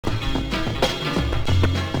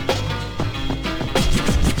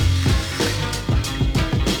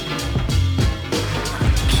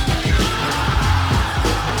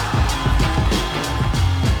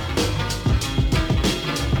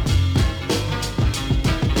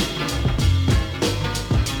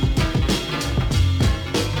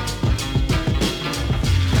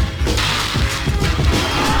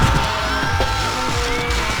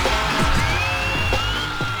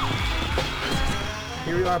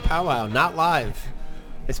powwow, not live.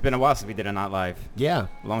 It's been a while since we did a not live. Yeah.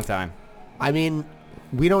 A long time. I mean,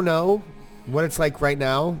 we don't know what it's like right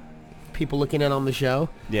now. People looking in on the show.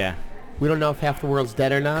 Yeah. We don't know if half the world's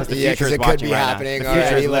dead or not. The Yeah, future because is it could watching be right now. happening The future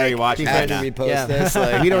is already, literally like, watching right after now. we post Yeah. this.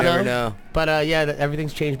 Like, We don't you never know. know. But yeah,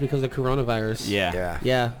 everything's changed because of coronavirus. Yeah. Yeah.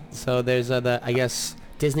 Yeah. So there's I guess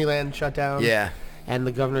Disneyland shut down. Yeah. And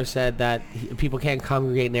the governor said that people can't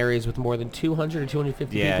congregate in areas with more than 200 or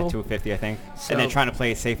 250 Yeah, people. 250, I think. So- And they're trying to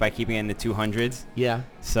play it safe by keeping it in the 200s. Yeah.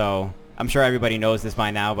 So I'm sure everybody knows this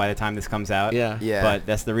by now by the time this comes out. Yeah. Yeah. But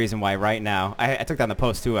that's the reason why right now, I took down the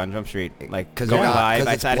post too on Jump Street. Like, 'Cause going you're not- live, 'cause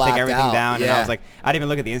I it's decided to take blacked everything out. down. And I Yeah. was like, I didn't even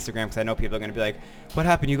look at the Instagram because I know people are going to be like, what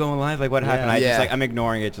happened? You going live? Like, what happened? Yeah. I Yeah. just like, I'm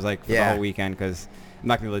ignoring it just like for the Yeah. whole weekend because I'm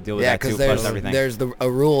not going to be able to deal with Yeah, that too, because plus everything. there's a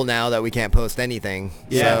rule now that we can't post anything.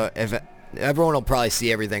 Yeah. So if everyone will probably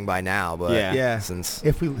see everything by now, but Yeah. Yeah. since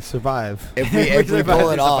If we survive. if we survive pull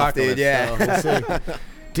it this off, dude, apocalypse, So yeah. we'll see.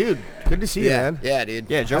 Dude, good to see you, Yeah, man. yeah, dude.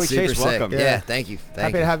 Yeah, Joey Super Chase, sick. welcome. Yeah, Yeah. thank you. Thank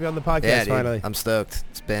Happy you. to have you on the podcast Yeah, dude. finally. I'm stoked.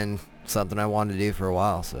 It's been something I wanted to do for a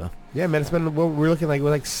while, so. Yeah, man, it's been, we're looking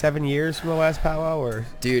like 7 years from the last powwow or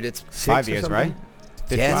Dude, it's 6 5 or years, something? right?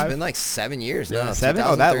 yeah, 5? it's been like 7 years Yeah. now. 7?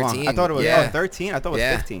 Oh, that long. 2013. I thought it was yeah. 13. I thought it was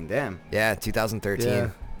Yeah. 15. Damn. Yeah, 2013. Yeah.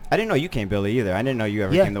 I didn't know you came, Billy, either. I didn't know you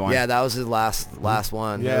ever Yeah. came to one. Yeah, that was his last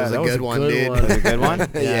one. Yeah, it was that a was good a one, good dude. one. Was it a good one?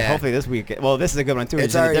 Yeah. Hopefully this week. Well, this is a good one too. It's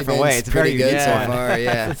It's in a already different been way. It's pretty very good unique so one. far.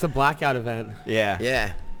 Yeah, It's a blackout event. Yeah.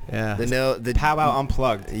 yeah. Yeah. The Powwow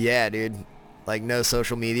Unplugged. Yeah, dude. Like no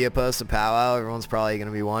social media posts of powwow. Everyone's probably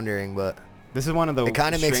gonna be wondering, but This is one of the. it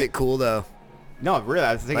kind of makes it cool though. No, really,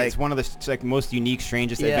 I think Like- it's one of the most unique,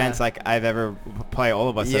 strangest Yeah. events like I've ever probably all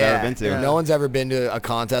of us have Yeah, ever been to. Yeah. no one's ever been to a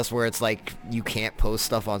contest where it's like you can't post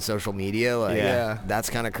stuff on social media. Like, Yeah. that's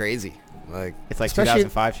kind of crazy. Like, It's like Especially-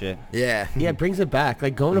 2005 shit. yeah, Yeah, it brings it back.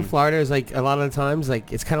 Like going to Florida is like a lot of the times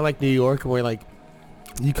like it's kind of like New York where like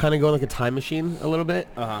you kind of go like a time machine a little bit.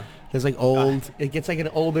 Uh-huh. There's like old. It gets like an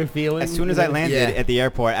older feeling. As soon you as I know? landed Yeah. at the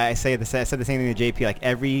airport, I said the same thing to JP. Like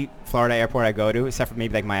every Florida airport I go to, except for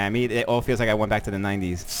maybe like Miami, it all feels like I went back to the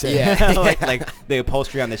 90s. Yeah. like the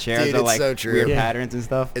upholstery on the chairs Dude, are it's like so true. weird Yeah. patterns and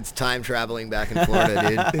stuff. it's time traveling back in Florida,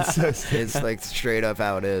 dude. It's so sick. It's like straight up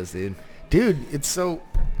how it is, dude. Dude, it's so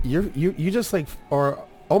you just like are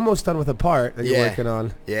almost done with a part that you're Yeah. working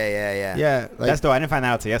on. Yeah, yeah, yeah. Yeah, like That's dope. I didn't find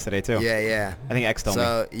that out till yesterday too. Yeah, yeah. I think X told me.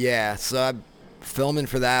 So yeah, so I'm filming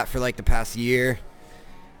for that for like the past year,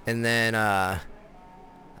 and then I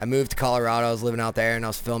moved to Colorado. I was living out there, and I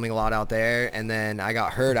was filming a lot out there, and then I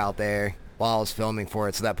got hurt out there while I was filming for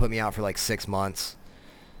it, so that put me out for like 6 months.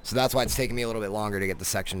 So that's why it's taking me a little bit longer to get the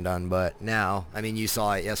section done. But now, I mean, you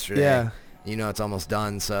saw it yesterday. Yeah. You know it's almost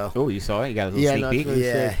done. So Oh, you saw it? You got a little Yeah, sneak no, it's peek? really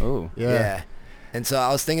yeah, sick. Oh. Yeah. And so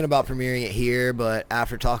I was thinking about premiering it here, but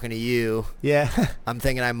after talking to you, yeah. I'm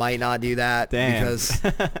thinking I might not do that Damn. because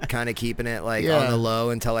kind of keeping it like Yeah. on the low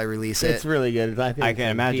until I release it. It's really good. I, think I it's can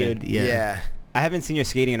like imagine. good. Yeah. I haven't seen you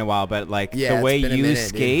skating in a while, but like Yeah, the way it's been a you minute, dude.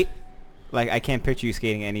 skate, like I can't picture you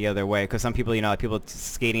skating any other way. Because some people, you know, like people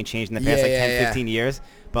skating changed in the past Yeah, like yeah, 10, yeah. 15 years.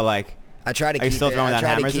 But like, I try to are you keep still it, throwing I down try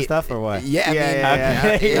to hammers and keep- stuff or what? Yeah, I mean, Yeah.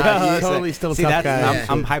 Okay. yeah, Totally still a See, tough that,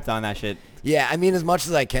 guy. I'm hyped on that shit. yeah, I mean, as much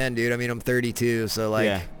as I can, dude. I mean, I'm 32, so like,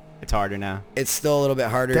 Yeah, it's harder now. it's still a little bit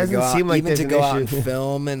harder Doesn't to go out, seem like even there's to an go out and issue.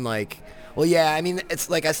 film and like, well, yeah, I mean, it's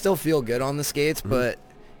like I still feel good on the skates, but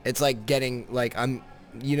it's like getting like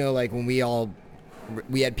you know, like when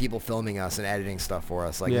we had people filming us and editing stuff for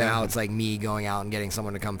us. Like Yeah. now it's like me going out and getting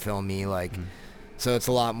someone to come film me. Like, so it's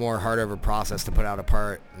a lot more harder of a process to put out a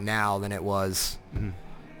part now than it was,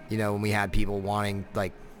 you know, when we had people wanting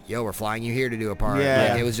like, yo, we're flying you here to do a part. Yeah.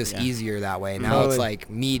 Like, it was just Yeah. easier that way. Now Totally. it's like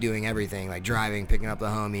me doing everything, like driving, picking up the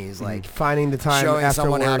homies, like Finding the time showing after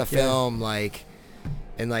someone how to work, yeah. film, like,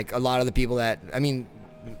 and like a lot of the people that, I mean,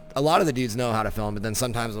 a lot of the dudes know how to film, but then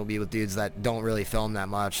sometimes we'll be with dudes that don't really film that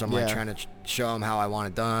much. So I'm like Yeah. trying to show them how I want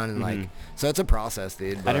it done, and like, so it's a process,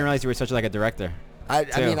 dude. I but didn't realize you were such like a director. I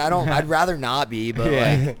too. mean, I'd rather not be, but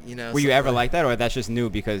Yeah. like, you know. Were you so, ever like that, or that's just new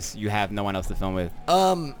because you have no one else to film with?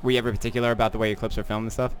 Were you ever particular about the way your clips are filmed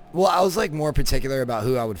and stuff? Well, I was like more particular about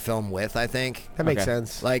who I would film with, I think. That makes Okay.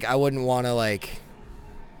 sense. Like, I wouldn't want to, like,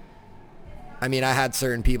 I mean, I had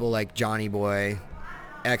certain people like Johnny Boy,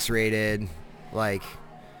 X-Rated, like,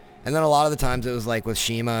 and then a lot of the times it was like with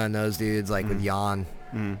Shima and those dudes, like with Jan.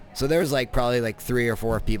 So there was like probably like 3 or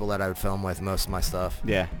 4 people that I would film with most of my stuff.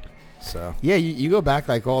 Yeah. So Yeah, you go back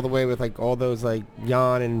like all the way with like all those like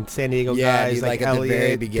Jan and San Diego yeah, guys, dude, like at the Elliot,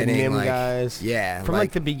 very beginning, the Nim like, guys. yeah, From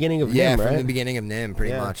like the beginning of yeah, Nim, from right? the beginning of Nim,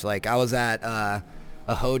 pretty Yeah. much. Like I was at a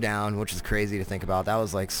hoedown, which is crazy to think about. That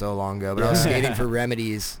was like so long ago, but I was skating for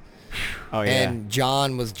Remedies. Oh yeah. And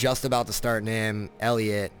John was just about to start Nim,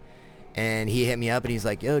 Elliot, And he hit me up and he's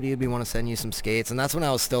like, yo, dude, we want to send you some skates. And that's when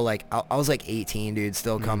I was still like, I was like 18, dude,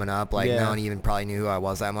 still coming up. Like, no one even probably knew who I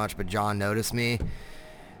was that much, but John noticed me.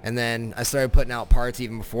 And then I started putting out parts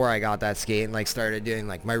even before I got that skate and like started doing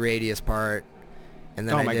like my radius part. And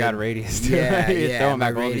then God, radius. Yeah, my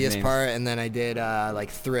radius part. And then I did like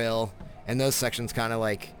thrill. And those sections kind of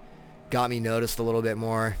like got me noticed a little bit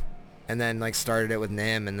more. And then like started it with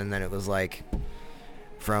Nim. And then it was like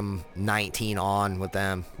from 19 on with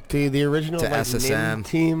them. Dude, the original to like, SSM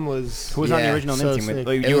team was... Who was on the original so Nim team?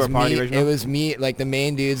 sick. You were a part of the original? It was me, like the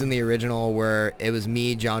main dudes in the original it was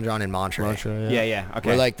me, John, and Montre. Yeah, okay.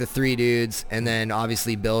 We're like the 3 dudes, and then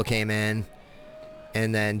obviously Bill came in,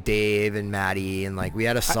 and then Dave and Maddie, and like we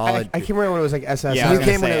had a solid... I can't remember when it was like SSM. Yeah, you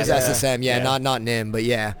came when it was SSM, not Nim, but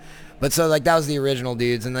yeah. But so like that was the original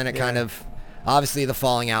dudes, and then it kind of... Obviously the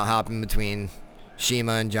falling out happened between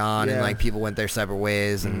Shima and John, and like people went their separate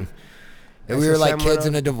ways, and... We were like kids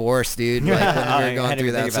in a divorce, dude. Like when we were going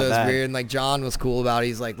through that, so it was weird. And like John was cool about it.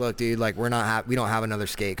 He's like, "Look, dude, like we don't have another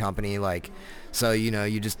skate company, like, so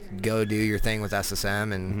you just go do your thing with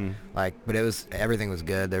SSM and like." But everything was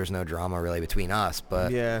good. There was no drama really between us.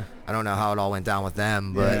 But I don't know how it all went down with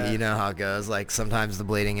them. But you know how it goes. Like sometimes the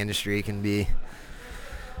blading industry can be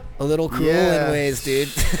a little cruel in ways, dude.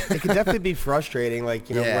 It could definitely be frustrating, like,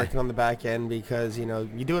 working on the back end because, you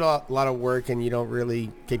do a lot of work and you don't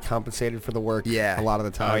really get compensated for the work a lot of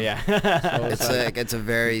the time. Oh, yeah. So it's a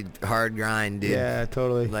very hard grind, dude. Yeah,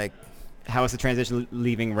 totally. Like, how was the transition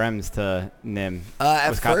leaving Rems to Nim?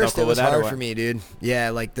 At first, it was hard for me, dude.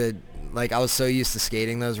 Yeah, I was so used to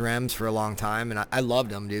skating those Rems for a long time, and I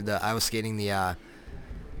loved them, dude. I was skating it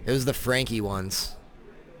was the Frankie ones.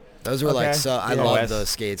 Those were like, so I loved those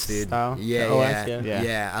skates, dude. Style?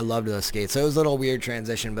 Yeah, I loved those skates. So it was a little weird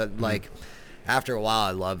transition, but like after a while,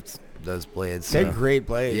 I loved those blades. They're great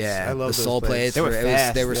blades. Yeah, I love the those sole blades. plates. They were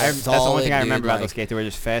fast. solid. That's the only thing I remember dude, about those skates. They were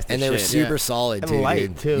just fast and as they were shit. super solid And too, light,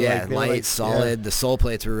 dude. too. Yeah, Like, they were light, like, solid. The sole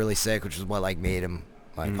plates were really sick, which is what like made them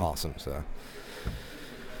like awesome. So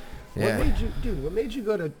yeah. What made you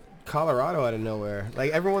go to Colorado out of nowhere?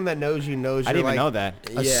 Like everyone that knows you knows I you're didn't even like know that.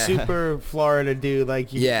 a super Florida dude.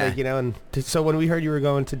 Like, and so when we heard you were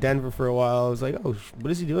going to Denver for a while, I was like, oh,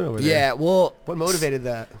 what is he doing over there? Yeah, well, what motivated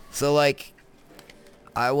that? So like,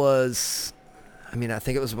 I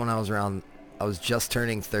think it was when I was just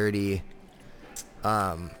turning 30.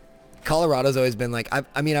 Colorado's always been like,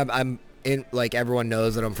 I'm in, like everyone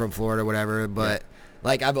knows that I'm from Florida or whatever, but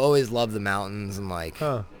like I've always loved the mountains and like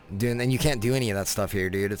and you can't do any of that stuff here,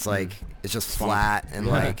 dude. It's like, it's just flat and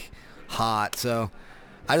like hot. So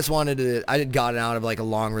I just I had gotten out of like a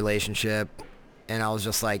long relationship and I was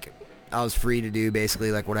just like, I was free to do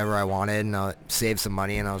basically like whatever I wanted and I saved some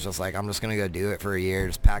money and I was just like, I'm just going to go do it for a year.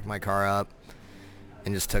 Just packed my car up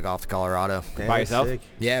and just took off to Colorado. Damn, by yourself? sick.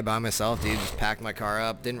 Yeah, by myself, dude. Just packed my car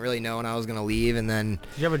up. Didn't really know when I was going to leave and then...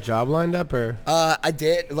 Did you have a job lined up or? I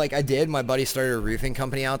did. My buddy started a roofing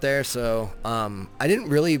company out there. So I didn't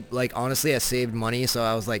really, like, honestly, I saved money. So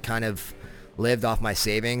I was like kind of lived off my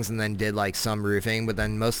savings and then did like some roofing. But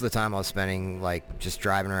then most of the time I was spending like just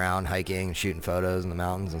driving around, hiking, shooting photos in the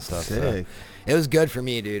mountains and stuff. Sick. So it was good for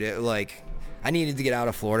me, dude. It like, I needed to get out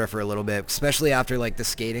of Florida for a little bit, especially after like the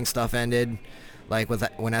skating stuff ended. Like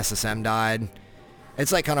when SSM died,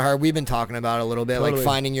 it's like kind of hard. We've been talking about it a little bit, like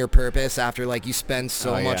finding your purpose after like you spend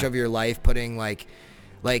so much of your life putting like,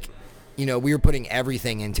 we were putting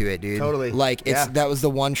everything into it, dude. Totally. Like that was the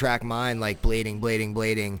one track mind, like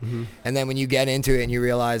blading. And then when you get into it and you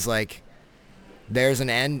realize like there's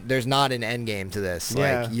not an end game to this.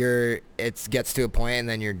 Yeah. Like it gets to a point and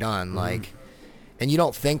then you're done. Like, and you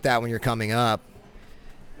don't think that when you're coming up.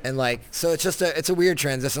 And like, so it's a weird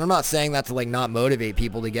transition. I'm not saying that to like not motivate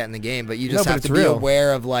people to get in the game, but you just have to be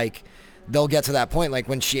aware of like, they'll get to that point. Like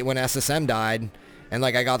when SSM died and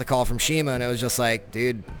like I got the call from Shima and it was just like,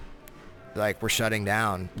 dude, like we're shutting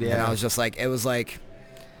down. Yeah. And I was just like, it was like,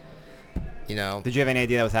 Did you have any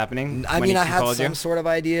idea that was happening? I mean, I had some sort of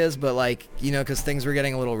ideas, but like, cause things were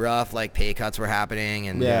getting a little rough, like pay cuts were happening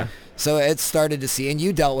and so it started to see, and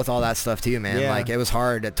you dealt with all that stuff too, man. Like it was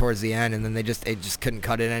hard towards the end and then it just couldn't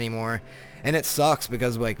cut it anymore. And it sucks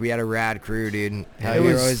because like we had a rad crew, dude. And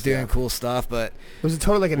we were always doing cool stuff, but it was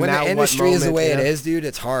totally like when the industry is the way it is, dude,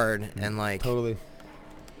 it's hard and like totally.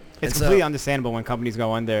 It's completely understandable when companies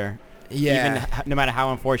go under. Yeah. Even no matter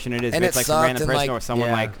how unfortunate it is, and it's like some random person like, or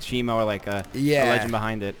someone like Shima or like a legend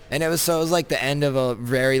behind it. And it was like the end of a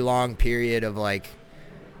very long period of like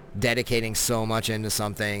dedicating so much into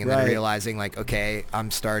something and then realizing like, okay,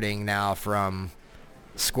 I'm starting now from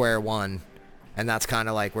square one. And that's kind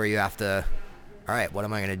of like where you have to, all right, what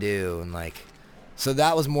am I going to do? And like, So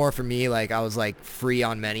that was more for me, like, I was, like, free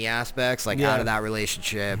on many aspects, like, out of that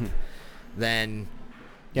relationship. Then,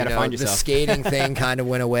 you know, the skating thing kind of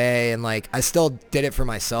went away, and, like, I still did it for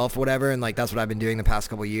myself, whatever, and, like, that's what I've been doing the past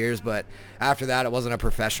couple of years, but after that, it wasn't a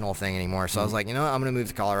professional thing anymore. So I was like, you know what, I'm going to move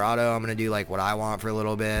to Colorado. I'm going to do, like, what I want for a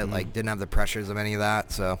little bit. Like, didn't have the pressures of any of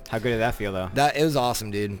that, so. How good did that feel, though? It was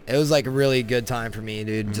awesome, dude. It was, like, a really good time for me,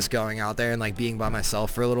 dude, just going out there and, like, being by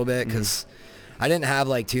myself for a little bit, because I didn't have,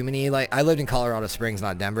 like, too many, like, I lived in Colorado Springs,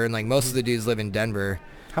 not Denver, and, like, most of the dudes live in Denver.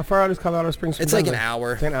 How far out is Colorado Springs from It's Denver? like an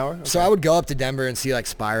hour. It's an hour? Okay. So I would go up to Denver and see, like,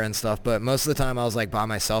 Spira and stuff, but most of the time I was, like, by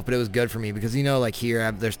myself, but it was good for me because, you know, like,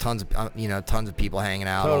 here, there's tons of, tons of people hanging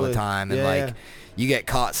out all the time, and, like, you get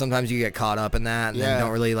caught, sometimes you get caught up in that, and then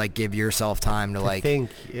don't really, like, give yourself time to like,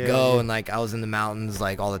 go, and, like, I was in the mountains,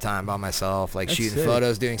 like, all the time by myself, like, shooting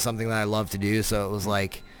photos, doing something that I love to do, so it was,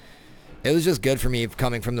 like, it was just good for me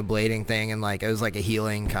coming from the blading thing, and, like, it was, like, a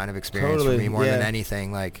healing kind of experience for me more than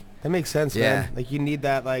anything. Like, that makes sense, man. Like, you need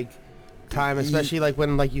that, like, time, especially, like,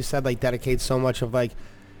 when, like you said, like, dedicate so much of, like,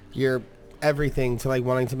 your everything to, like,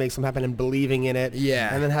 wanting to make something happen and believing in it.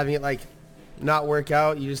 Yeah. And then having it, like, not work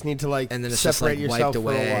out. You just need to, like, and then it's separate just, like, yourself wiped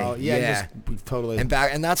away. for a while. Just, totally. And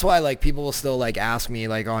that's why, like, people will still, like, ask me,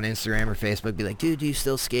 like, on Instagram or Facebook, be like, dude, do you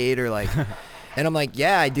still skate? Or, like, and I'm like,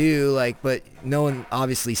 yeah, I do, like, but no one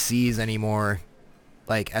obviously sees anymore,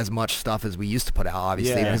 like, as much stuff as we used to put out,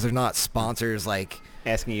 obviously, because there's not sponsors, like,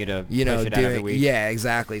 asking you to push it out every week. Yeah,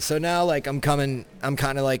 exactly. So now, like, I'm kind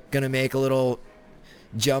of, like, gonna make a little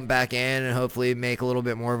jump back in and hopefully make a little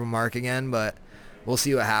bit more of a mark again, but we'll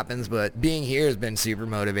see what happens. But being here has been super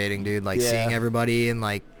motivating, dude. Like, seeing everybody, and,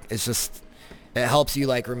 like, it's just, it helps you,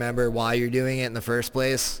 like, remember why you're doing it in the first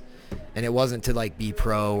place. And it wasn't to, like, be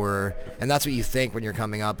pro, and that's what you think when you're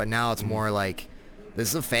coming up, but now it's more like, this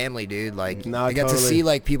is a family, dude. Like, I get to see,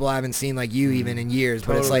 like, people I haven't seen, like, you even in years,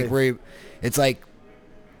 but it's like,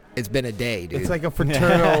 it's been a day, dude. It's like a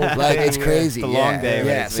fraternal like, it's crazy. It's a long day.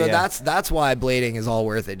 Yeah, so that's why blading is all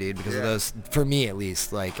worth it, dude, because of those, for me at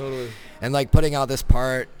least. Like, and, like, putting out this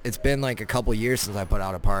part, it's been, like, a couple years since I put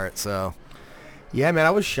out a part, so. Yeah, man, I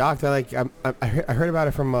was shocked. I heard about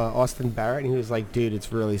it from Austin Barrett, and he was like, dude,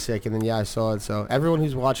 it's really sick. And then, I saw it. So everyone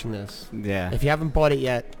who's watching this, if you haven't bought it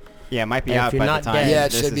yet, it might be out by the time. Yeah,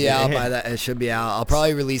 it should be out by that. It should be out. I'll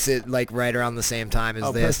probably release it, like, right around the same time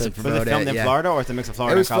as this to promote it. Was it filmed in Florida, or is it a mix of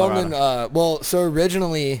Florida and Colorado? It was filmed in, so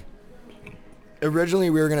originally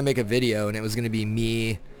we were going to make a video, and it was going to be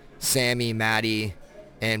me, Sammy, Maddie,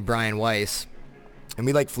 and Brian Weiss. And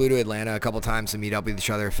we, like, flew to Atlanta a couple times to meet up with each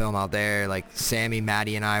other, film out there. Like, Sammy,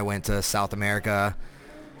 Maddie, and I went to South America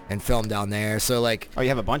and filmed down there. So, like... Oh, you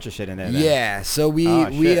have a bunch of shit in there, then. Yeah. So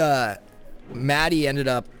Maddie ended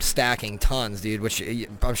up stacking tons, dude, which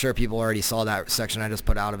I'm sure people already saw that section I just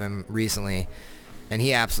put out of him recently. And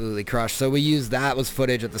he absolutely crushed. So we used that was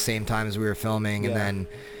footage at the same time as we were filming. And then,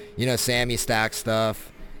 Sammy stacked stuff.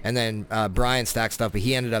 And then Brian stacked stuff, but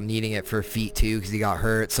he ended up needing it for feet too because he got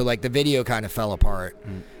hurt. So, like, the video kind of fell apart.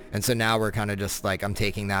 And so now we're kind of just, like, I'm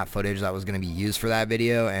taking that footage that was going to be used for that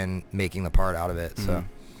video and making the part out of it. So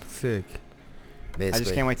sick. Basically. I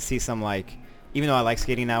just can't wait to see some, like, even though I like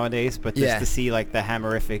skating nowadays, but just to see, like, the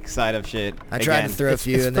hammerific side of shit. I tried to throw a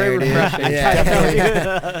few in there, dude.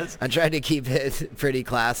 I tried to keep it pretty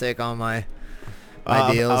classic on my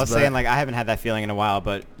ideals. I was saying, like, I haven't had that feeling in a while,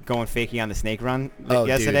 but going fakie on the snake run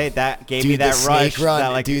yesterday, that gave me that rush.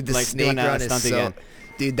 The snake run is so...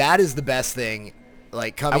 Dude, that is the best thing.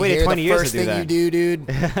 Like, coming here, the first thing you do, dude,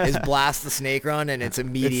 is blast the snake run, and it's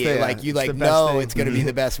immediate. It's going to be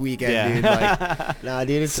the best weekend, dude. Like, nah,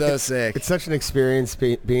 dude, it's so sick. It's such an experience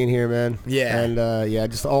being here, man. Yeah. And,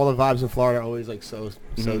 just all the vibes in Florida are always, like, so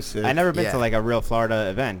sick. I've never been to, like, a real Florida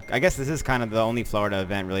event. I guess this is kind of the only Florida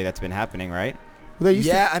event, really, that's been happening, right?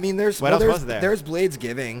 I mean, there's there? There's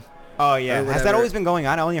Bladesgiving. Oh, yeah. Has that always been going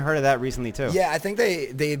on? I only heard of that recently, too. Yeah, I think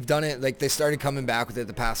they've done it, like, they started coming back with it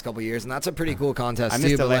the past couple years, and that's a pretty cool contest, too. I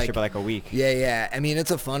missed it last year by, like, a week. Yeah. I mean,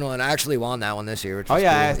 it's a fun one. I actually won that one this year, which was cool.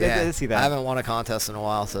 I did see that. I haven't won a contest in a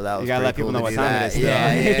while, so that was You gotta let people know what time it is.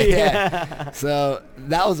 Yeah. So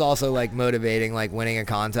that was also, like, motivating, like, winning a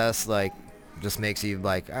contest, like, just makes you,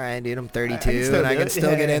 like, all right, dude, I'm 32, and I can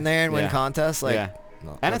still get in there and win contests, like...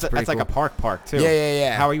 No, and that's like a park too.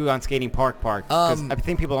 Yeah. How are you on skating park? Because I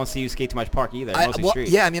think people don't see you skate too much park either. Mostly street.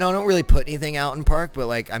 Yeah, I mean, I don't really put anything out in park, but,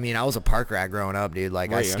 like, I mean, I was a park rat growing up, dude.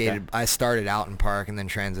 Like, I skated. Okay. I started out in park and then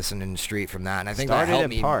transitioned into street from that, and I think that helped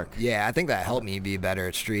me. Park. Yeah, I think that helped me be better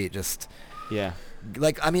at street. Just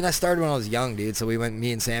like, I mean, I started when I was young, dude. So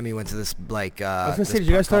me and Sammy went to this, like. I was gonna say, did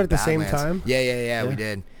you guys start at the same time? Yeah, we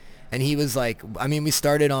did. And he was like, I mean, we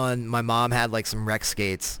started on. My mom had, like, some rec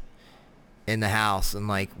skates. in the house, and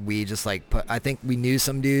like we just like I think we knew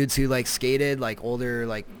some dudes who like skated, like older,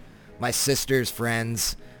 like my sister's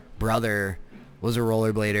friend's brother was a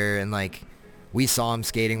rollerblader, and like we saw him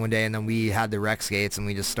skating one day, and then we had the rec skates, and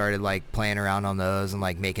we just started like playing around on those and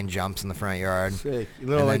like making jumps in the front yard. Sick.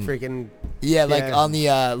 Little like freaking. Yeah, like on the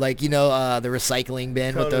like the recycling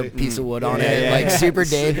bin with the piece of wood on it, yeah, like super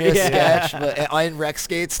dangerous Yeah. sketch, but on rec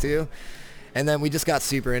skates too. And then we just got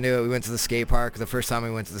super into it. We went to the skate park the first time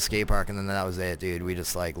we went to the skate park, and then that was it, dude. We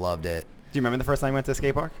just like loved it. Do you remember the first time you went to the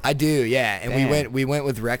skate park? I do, yeah. And Damn. we went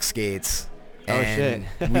with rec skates. Oh, And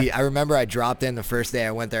shit. I remember I dropped in the first day.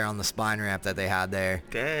 I went there on the spine ramp that they had there.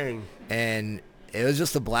 Dang. And it was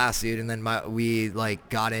just a blast, dude. And then we like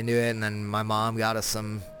got into it, and then my mom got us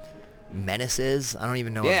some Menaces. I don't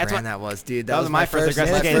even know what that's brand what- that was, dude. that was my first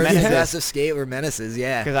aggressive my skate, first Menaces. aggressive skate were Menaces,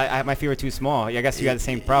 yeah. Because my feet were too small. I guess you had the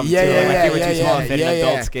same problem Yeah, too. yeah, Like, my yeah, feet were yeah, too small to yeah, fit yeah, in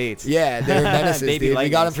adult yeah. skates. Yeah, they were Menaces, Baby dude. We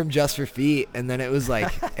got them leggings. from Just for Feet, and then it was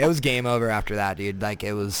like, it was game over after that, dude. Like,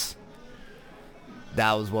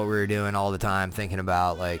 that was what we were doing all the time, thinking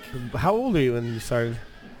about, like... How old were you when you started?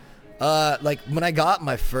 Like when I got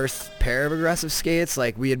my first pair of aggressive skates,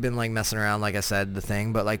 like we had been like messing around, like I said, the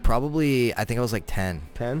thing, but like probably I think I was like 10.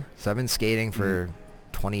 10? So I've been skating for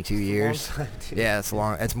 22 years. Yeah, it's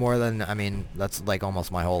long. It's more than, I mean, that's like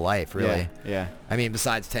almost my whole life, really. Yeah. I mean,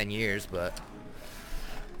 besides 10 years, but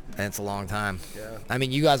and it's a long time. Yeah. I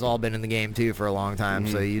mean, you guys all been in the game too for a long time,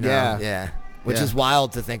 so you know, Yeah. Which Yeah. is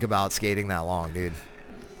wild to think about skating that long, dude.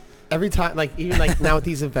 Every time, like even like now with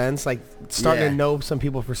these events, like starting Yeah. to know some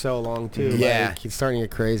people for so long too. Yeah. Like, it's starting to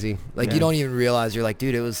get crazy. Like Yeah. you don't even realize, you're like,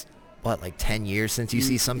 dude, it was what, like 10 years since you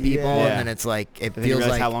see some people, Yeah. and then it's like it Then you feels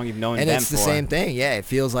realize like how long you've known and them it's the for. same thing. Yeah, it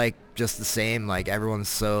feels like just the same. Like everyone's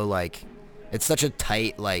so like, it's such a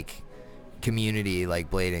tight like community, like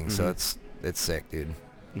blading. So Mhm. it's sick, dude.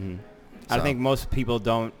 Mhm. I So. think most people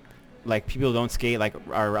don't skate like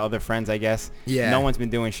our other friends, I guess. Yeah. No one's been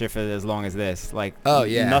doing shit for as long as this. Like, Oh,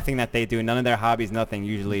 yeah. nothing that they do, none of their hobbies, nothing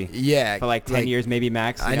usually. Yeah, For like 10 years, maybe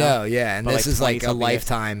max. I you know, yeah, and For, this like, is like a 20-something years.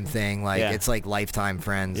 lifetime thing. Like Yeah. it's like lifetime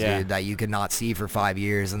friends, Yeah. dude, that you could not see for 5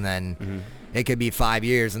 years, and then Mhm. it could be 5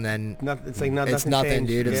 years, and then It's like nothing. it's nothing, changed.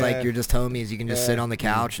 dude. It's Yeah. like you're just homies. You can just sit Yeah. on the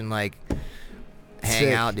couch and like hang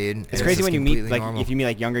Sick. out, dude. It's crazy just when you meet completely like normal. if you meet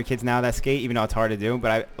like younger kids now that skate, even though it's hard to do.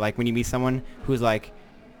 But I like when you meet someone who's like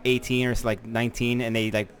 18 or like 19 and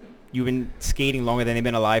they like you've been skating longer than they've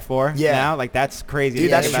been alive for. Yeah. Now like that's crazy. Dude,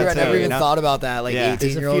 to that's think true. I about never too, even you know? thought about that. Like Yeah.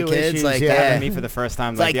 18-year-old There's a few kids, issues, like yeah. That yeah. happened to me for the first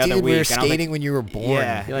time It's like like, the other dude, week. we were and I was like, skating when you were born.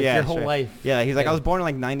 Yeah. You're like your whole sure. life. Yeah, he's like, I Yeah. was born in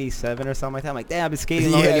like 97 or something like that. I'm like, damn, I've been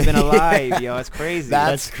skating longer Yeah. than you've been alive, yo. It's crazy.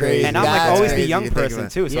 That's crazy. and I'm like That's always the crazy young to think person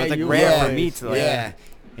about. too, so Yeah, it's like you rare were. for me to like, Yeah,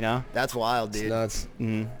 you know. that's wild, It's dude. nuts.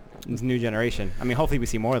 This new generation. I mean, hopefully we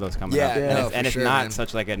see more of those coming Yeah, up. no, and it's, for and it's sure, not man.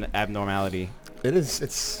 such like an abnormality. It is.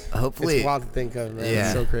 It's Hopefully, It's wild to think of, man. Yeah.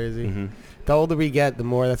 It's so crazy. Mhm. The older we get, the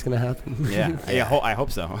more that's gonna happen. Yeah, Yeah. I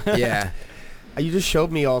hope so. yeah, You just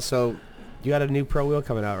showed me also. You got a new pro wheel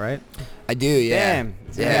coming out, right? I do. Yeah. Damn.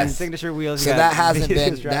 Yeah. Signature wheels. So you got that hasn't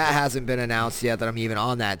videos been dropping. announced yet that I'm even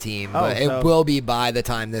on that team, Oh, but so- it will be by the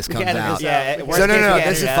time this We comes can edit out. this Yeah. out. worst So no, case, no, we this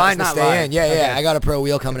edit is it out. fine It's to not stay live. in. Yeah, Okay. yeah. I got a pro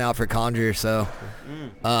wheel coming out for Conjure, so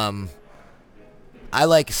I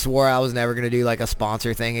like swore I was never gonna do like a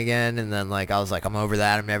sponsor thing again, and then like I was like, I'm over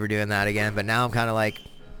that. I'm never doing that again. But now I'm kind of like,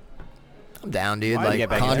 I'm down, dude. Why do you Like get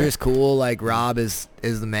back in Conjure's cool. Like Rob is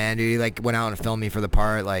the man, dude. He like went out and filmed me for the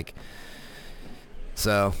part. Like,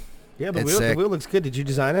 so Yeah, It's the sick. wheel looks good. Did you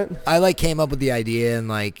design it? I like came up with the idea and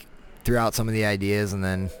like threw out some of the ideas, and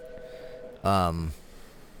then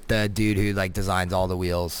the dude who like designs all the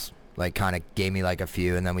wheels like kind of gave me like a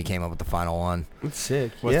few, and then we came up with the final one. It's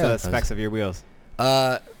sick. What's yeah. the specs of your wheels?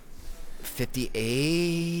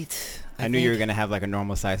 58. I knew you were gonna have like a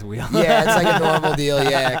normal size wheel. Yeah, it's like a normal deal.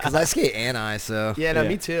 Yeah, because I skate anti, so Yeah, no, Yeah.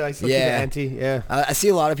 me too. I still Yeah. keep the anti. Yeah. I see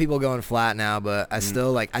a lot of people going flat now, but I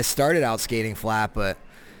still like. I started out skating flat, but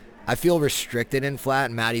I feel restricted in flat.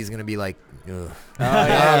 And Maddie's gonna be like, ugh. yeah,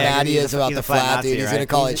 Maddie he's is a- about he's the a flat flat, Nazi, dude. He's gonna right?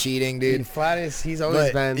 call it cheating, dude. Flat is. He's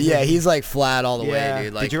always But, been. yeah, he's like flat all the Yeah. way,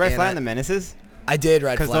 dude. Like, Did you ride and flat in the Menaces? I did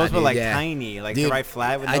ride Because flat. those were dude, like yeah. tiny. Like Dude, to ride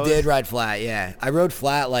flat with I those. did ride flat, yeah. I rode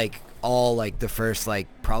flat like all like the first like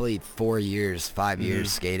probably 4 years, 5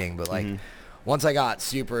 years skating, but like once I got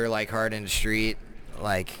super like hard into street,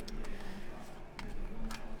 like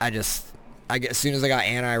as soon as I got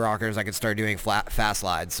anti-rockers, I could start doing fast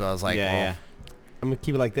slides. So I was like, yeah, well, yeah. I'm gonna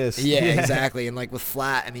keep it like this. yeah, exactly. And like with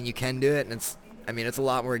flat, I mean, you can do it, and it's a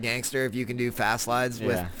lot more gangster if you can do fast slides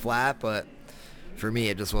with Yeah. flat, but for me,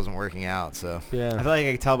 it just wasn't working out. So I Yeah. feel like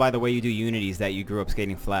I could tell by the way you do unities that you grew up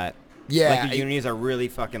skating flat. Yeah. Like the unities are really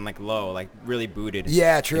fucking like low, like really booted.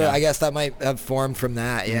 Yeah, true. You know? I guess that might have formed from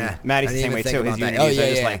that. Yeah. Maddie's the same way too. His unities are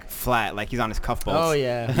just like flat, like he's on his cuff bolts. Oh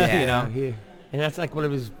yeah. Yeah. You know. And that's like one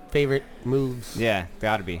of his favorite moves. Yeah,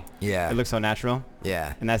 gotta be. Yeah. It looks so natural.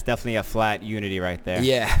 Yeah. And that's definitely a flat unity right there.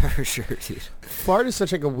 Yeah, for sure, dude. Florida's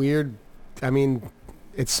such like a weird. I mean,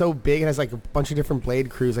 it's so big. It has like a bunch of different blade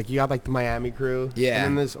crews. Like you got like the Miami crew. Yeah. And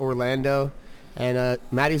then there's Orlando, and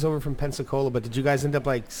Maddie's over from Pensacola. But did you guys end up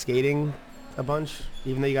like skating a bunch,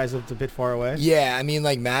 even though you guys lived a bit far away? Yeah, I mean,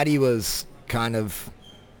 like Maddie was kind of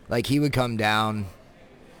like he would come down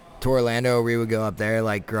to Orlando, or we would go up there.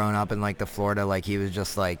 Like growing up in like the Florida, like he was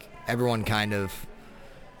just like everyone kind of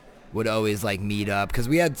would always like meet up because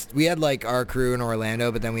we had like our crew in Orlando,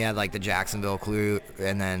 but then we had like the Jacksonville crew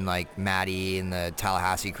and then like Maddie and the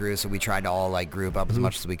Tallahassee crew. So we tried to all like group up as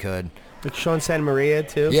much as we could. Like Sean Santa Maria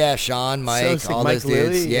too. Yeah, Sean, Mike, So all Mike those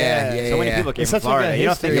dudes. Lilly, Yeah. So many people came It's from such like a Florida. You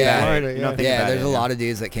don't think history about of it. Florida, You don't think Yeah, about there's it. a lot of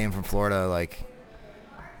dudes that came from Florida, like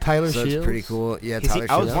Tyler so Shields. it's pretty cool. Yeah, Is he- Tyler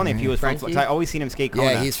I was Shields. wondering if he was from Frankie? Florida. I always seen him skate Kona.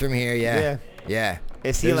 Yeah, he's from here. Yeah. Yeah.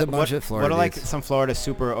 Is he There's like, a bunch what, of Florida what are like dudes. some Florida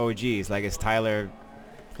super OGs? Like is Tyler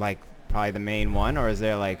like probably the main one, or is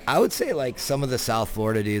there like I would say like some of the South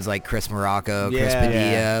Florida dudes like Chris Morocco, Chris Yeah.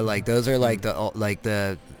 Padilla, Yeah. like those are like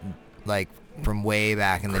the from way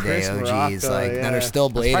back in the Chris day OGs Morocco, like that yeah. are still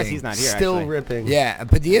I'm surprised blading. he's not here? Still actually. ripping. Yeah,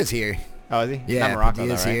 Padilla's here. Oh, is he? Yeah, Not Morocco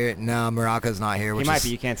Padilla's though, right? here. No, Morocco's not here. He Which might is, be.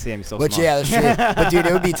 You can't see him. He's so which small. yeah, that's true. But dude,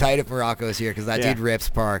 it would be tight if Morocco's here because that Yeah. dude rips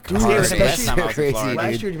park. Dude, hard. especially It's last time I was in crazy, Florida.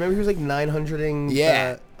 Last dude. year, do you remember he was like 900 ing?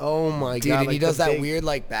 Yeah. Oh my Dude, god. and like he does the that big- weird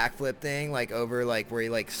like backflip thing, like over like where he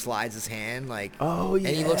like slides his hand, like. Oh yeah.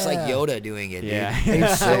 And he looks like Yoda doing it, dude. Yeah. And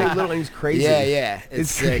he's so little and he's crazy. Yeah, yeah. It's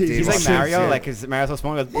It's sick, crazy. dude. He's like He's Mario. sick. Like his Mario's so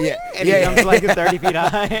small. He goes, Yeah, and yeah, he jumps like 30 feet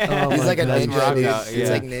high. Oh He's my like a God. ninja, Morocco, dude. yeah. It's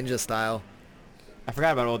like ninja style. I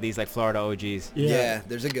forgot about all these like Florida OGs. Yeah.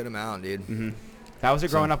 There's a good amount, dude. Mm-hmm. How was it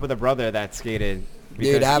growing up with a brother that skated?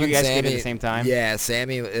 Because Dude, having you guys Sammy skated at the same time. Yeah,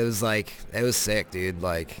 Sammy. It was like it was sick, dude.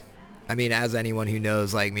 Like, I mean, as anyone who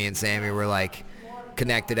knows, like me and Sammy were like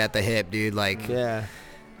connected at the hip, dude. Like, Yeah.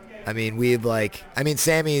 I mean,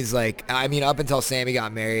 Sammy's like, I mean, up until Sammy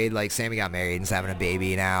got married, like Sammy got married and is having a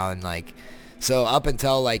baby now, and like, so up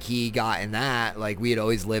until like he got in that, like we had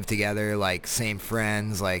always lived together, like same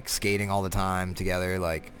friends, like skating all the time together,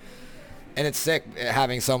 like. And it's sick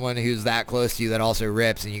having someone who's that close to you that also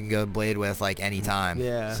rips and you can go blade with like anytime.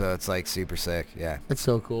 Yeah. So it's like super sick. Yeah. That's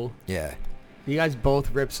so cool. Yeah. You guys both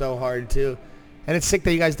rip so hard too. And it's sick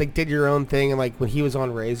that you guys like did your own thing and like when he was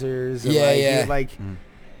on Razors and, Yeah, like, yeah. you, like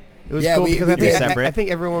it was Yeah, cool we- because we I think did. Separate. I think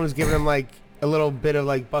everyone was giving him like a little bit of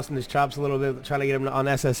like busting his chops a little bit, trying to get him on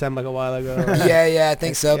SSM like a while ago. Yeah, I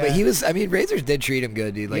think so. But Yeah. he was, I mean, Razors did treat him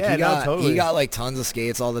good, dude. Like Yeah, he no, got totally. like tons of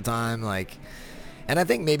skates all the time, like. And I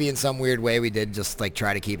think maybe in some weird way we did just like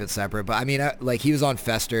try to keep it separate. But I mean, like he was on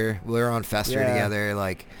Fester, we were on Fester Yeah. together,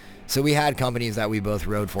 like. So we had companies that we both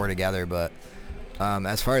rode for together, but.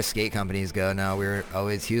 As far as skate companies go, no,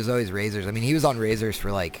 he was always Razors. I mean, he was on Razors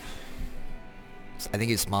for like, I think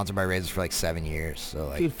he was sponsored by Razors for like 7 years. So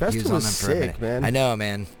like, Dude, Fester he was on was them for a sick, minute. man. I know,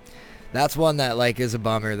 man. That's one that like is a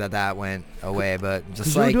bummer that went away, but just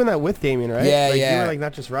Because you were like, doing that with Damien, right? Yeah, like, You yeah. were like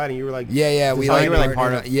not just riding, you were like yeah, we Oh, like you were, like, partnered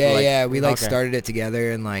part of, up- yeah, like- yeah, we like okay. started it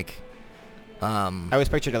together and like, I always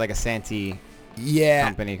pictured it like a Santee yeah,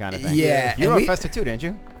 company kind of thing. yeah, You and were on we- Festa too, didn't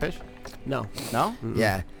you? Fish? no. No?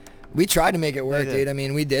 yeah. We tried to make it work, did. dude. I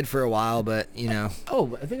mean, we did for a while, but you know, Oh,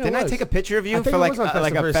 I think Didn't I was. take a picture of I you think for I like was on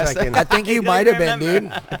like Festa for a a Festa? second. I think you don't might have been,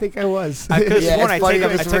 remember. dude. I think I was. I could've Yeah, sworn it's I funny took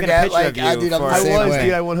a- because I took a forget, picture like, of you dude, I'm for- the I same was, way.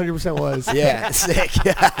 dude. I 100% was. Yeah, sick.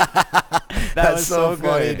 That That's was so so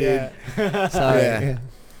funny, good. dude. Yeah. Sorry. Yeah. Yeah.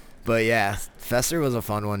 But yeah, Fester was a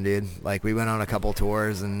fun one, dude. Like we went on a couple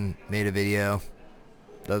tours and made a video.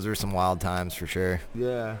 Those were some wild times for sure.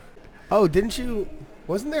 Yeah. Oh, didn't you?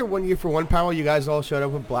 Wasn't there one year for one powwow you guys all showed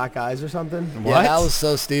up with black eyes or something? Yeah, that was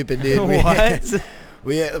so stupid, dude. What?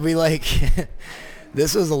 We like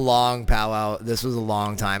this was a long powwow. This was a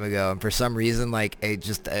long time ago, and for some reason, like it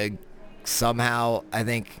just somehow I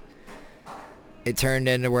think it turned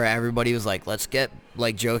into where everybody was like, let's get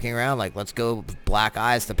like joking around, like let's go black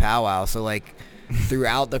eyes to powwow. So like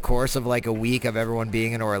throughout the course of like a week of everyone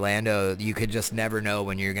being in Orlando, you could just never know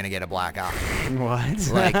when you're gonna get a black eye. What?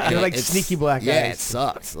 Like They're like it's- sneaky black Yeah, eyes. it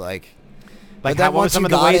sucks. Like Like, then how, what were once some you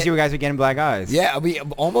of the got ways it- you guys were getting black eyes? yeah, we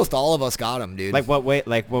almost all of us got them, dude. Like what way?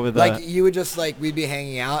 Like what were the? Like you would just like we'd be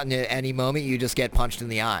hanging out and at any moment you just get punched in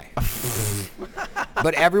the eye.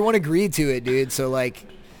 But everyone agreed to it, dude. So like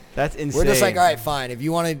that's insane. we're just like, all right, fine. If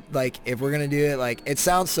you want to like, if we're gonna do it, like it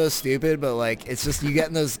sounds so stupid, but like it's just you get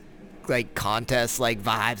in those like contests like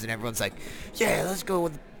vibes and everyone's like, yeah, let's go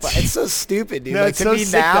with But it's so stupid, dude. No, like it's to so me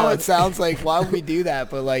sick, now, though. it sounds like why would we do that?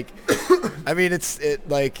 But like, I mean, it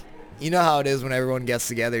like you know how it is when everyone gets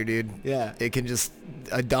together, dude. Yeah. It can just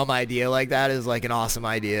a dumb idea like that is like an awesome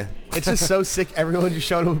idea. It's just so sick. Everyone just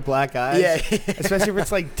showing up with black eyes. Yeah. Especially if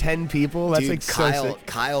it's like 10 people. That's Dude, like so sick.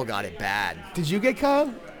 Kyle got it bad. Did you get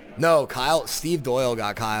Kyle? No, Steve Doyle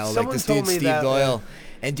got Kyle. Someone like this told dude, me Steve that, Doyle.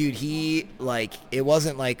 And dude, he like it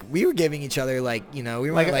wasn't like we were giving each other like we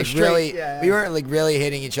weren't Like a like straight- really yeah. we weren't like really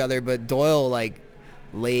hitting each other, but Doyle like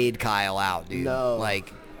laid Kyle out, dude. No.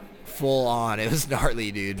 Like full on. It was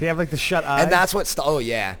gnarly, dude. Do you have like the shut eye? And that's what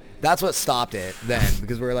that's what stopped it then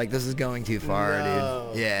because we were like, this is going too far,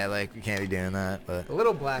 No. dude. Yeah, like we can't be doing that. But a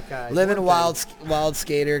little black eye. living a wild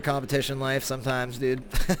skater competition life sometimes, dude.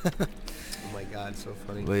 Oh my god, so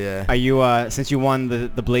funny. But yeah, Are you since you won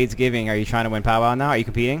the Blades Giving, are you trying to win powwow now? Are you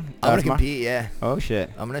competing? I'm gonna tomorrow? compete. Yeah, Oh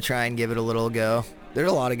shit. I'm gonna try and give it a little go. There's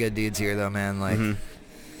a lot of good dudes here though, man. Like, Mhm.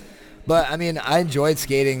 but I mean, I enjoyed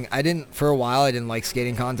skating. For a while I didn't like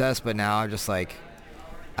skating contests, but now I'm just like,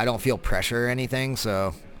 I don't feel pressure or anything,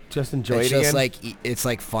 so Just enjoy it's it just again? like it's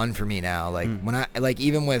like fun for me now. Like when I like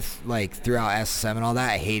even with like throughout SSM and all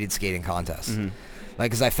that, I hated skating contests. Mhm. Like,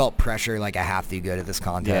 cause I felt pressure, like I have to do good at this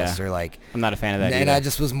contest, Yeah. or like, I'm not a fan of that and either. I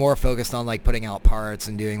just was more focused on like putting out parts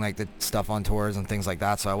and doing like the stuff on tours and things like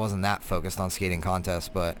that. So I wasn't that focused on skating contests,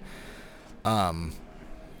 but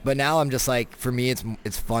now I'm just like, for me,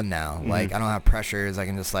 it's fun now. Like I don't have pressures. I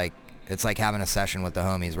can just like, it's like having a session with the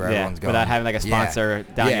homies where everyone's going. without having like a Yeah. sponsor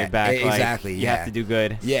down Yeah, your back. Like, exactly. You Yeah. have to do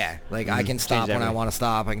good. Yeah, like I can Change stop when I everything. want to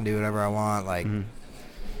stop. I can do whatever I want. Like,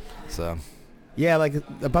 so. Yeah, like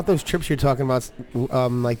about those trips you're talking about,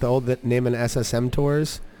 like the old Naaman SSM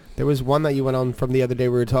tours. There was one that you went on from the other day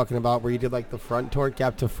we were talking about where you did like the front torque,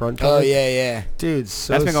 gap to front torque. Oh yeah. Dude,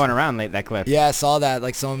 so That's been going around late, that clip. Yeah, I saw that.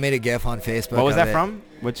 Like someone made a GIF on Facebook. What was of that it. from?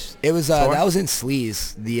 Which It was tour? that was in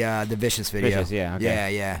Sleaze, the Vicious video. Vicious, yeah,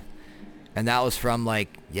 okay. Yeah. And that was from like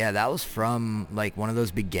one of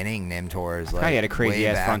those beginning NIM tours. Like probably had a crazy way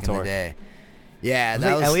ass back front in the torque. day. Yeah, Was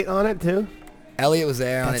that was Elliot on it too? Elliot was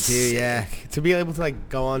there on it That's too. Yeah. sick. To be able to like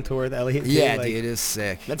go on tour with Elliot. Too, Yeah, like, dude, it is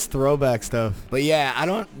sick. That's throwback stuff. But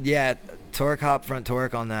yeah, torque hop front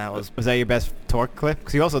torque on that was. Was that your best torque clip?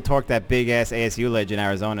 Because you also torqued that big ass ASU ledge in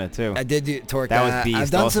Arizona too. I did do torque That that. was beast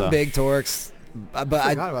I've done also. some big torques, but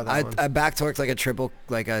I forgot about that one. I back torqued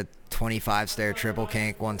like a 25 stair triple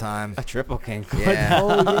kink one time. A triple king. Yeah.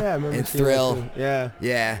 Oh yeah, I remember And seeing that Thrill. too. Yeah.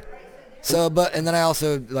 Yeah. So, and then I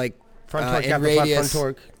also like Front torque, in gap to front radius.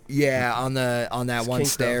 torque. Yeah, on that It's one kink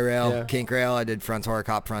stair rail, rail, yeah. kink rail, I did front torque,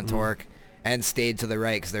 hop front torque, and stayed to the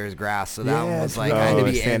right because there was grass. So that Yeah, one was that's like right. I had to Oh,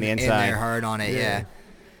 be stay on the in inside. there hard on it. Yeah. Yeah.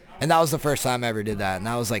 And that was the first time I ever did that, and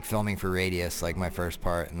that was like filming for Radius, like my first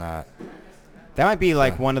part in that. That might be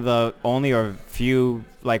like one of the only or few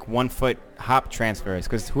like 1 foot hop transfers.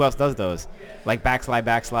 Because who else does those? Like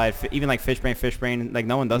backslide, even like fishbrain. Like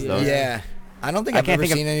no one does those. Yeah. I don't think I I've can't ever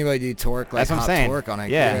think of- seen anybody do torque like That's what I'm hop saying. torque on a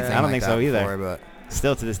Yeah, anything I don't like think that so either. before, but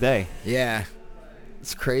Still to this day. yeah.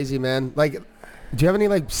 It's crazy, man. Like, do you have any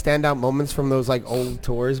like standout moments from those like old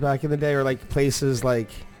tours back in the day, or like places like?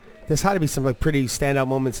 There's had to be some like pretty standout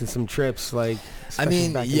moments in some trips, like. I especially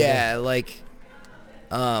mean, back in the day. yeah, like,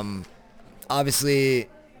 obviously,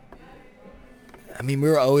 I mean, we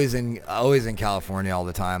were always in California all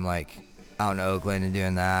the time, like out in Oakland and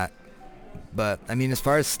doing that. But I mean, as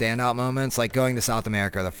far as standout moments, like going to South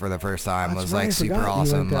America for the first time That's was right, I like super forgot you went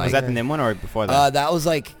awesome. down Like, Was that the NIM one or before that? that was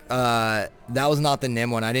like that was not the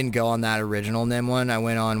NIM one. I didn't go on that original NIM one. I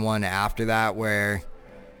went on one after that where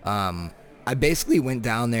I basically went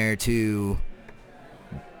down there to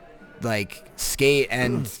like skate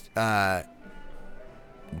and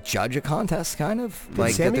judge a contest, kind of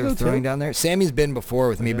like Sammy that they go were throwing too? down there. Sammy's been before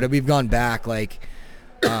with me, but we've gone back like.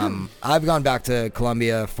 I've gone back to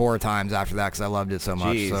Colombia 4 times after that because I loved it so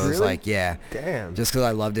much. Jeez. So it's Really? like, yeah, Damn. just because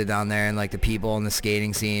I loved it down there and like the people and the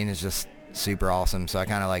skating scene is just super awesome. So I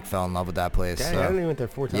kind of like fell in love with that place. Dang, so. I only went there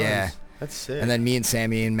 4 times. Yeah. That's sick. And then me and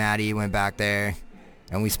Sammy and Maddie went back there,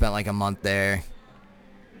 and we spent like a month there.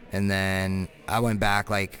 And then I went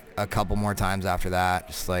back like a couple more times after that,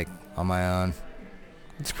 just like on my own.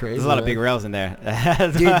 it's crazy. There's a lot of man. big rails in there.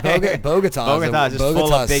 Dude, Bogota is just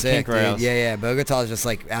full of big sick, kink dude. rails. Yeah. Bogota is just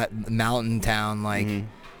like at mountain town, like Mhm.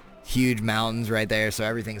 huge mountains right there, so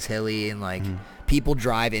everything's hilly and like Mhm. people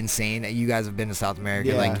drive insane. You guys have been to South America,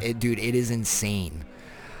 Yeah. like it is insane.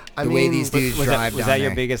 I the way mean, these dudes Was drive that down your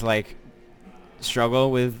there. biggest like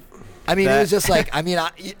struggle with? I mean, it that- was just like, I mean,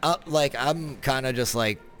 like I'm kind of just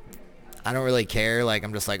like, I don't really care. Like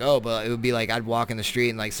I'm just like, oh, but it would be like I'd walk in the street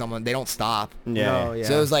and like someone, they don't stop. Yeah. No, yeah.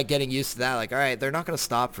 So it was like getting used to that. Like, all right, they're not gonna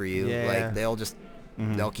stop for you. Yeah. Like they'll just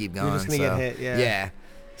Mhm. they'll keep You're going. just gonna so, get hit, yeah. Yeah.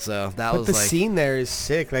 So that but was the like scene there is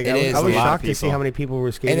sick. Like It is. I was A lot of shocked to see people. how many people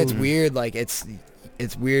were skating. and it's weird. Like it's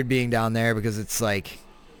weird being down there because it's like,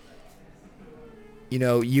 you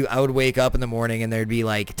know, I would wake up in the morning and there'd be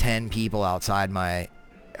like 10 people outside my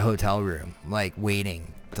hotel room, like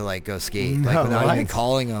waiting to like go skate, like No, without what? even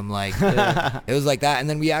calling them. Like it was like that. And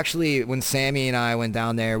then we actually, when Sammy and I went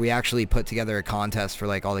down there, we actually put together a contest for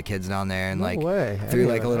like all the kids down there, and No like way. I threw didn't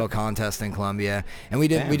like a know little that. contest in Columbia. And we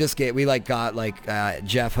did,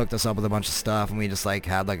 Jeff hooked us up with a bunch of stuff, and we just like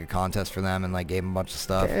had like a contest for them and like gave them a bunch of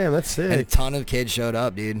stuff. Damn, that's sick. And a ton of kids showed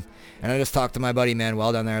up, dude. And I just talked to my buddy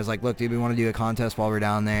Manuel down there. I was like, look, dude, we want to do a contest while we're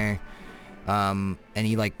down there. And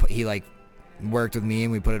he worked with me,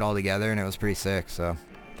 and we put it all together, and it was pretty sick. So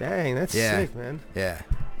Dang, that's Yeah. sick, man. yeah,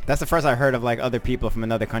 That's the first I heard of like other people from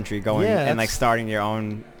another country going Yeah, and like that's- starting their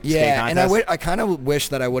own skate yeah. And contest. I kind of wish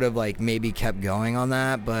that I would have like maybe kept going on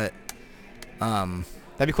that, but That'd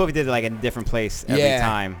be cool if you did it like in a different place every yeah,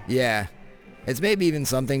 time. yeah. It's maybe even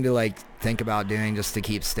something to like think about doing just to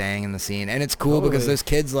keep staying in the scene. And it's cool because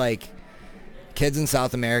Totally. those kids in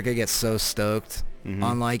South America get so stoked Mhm.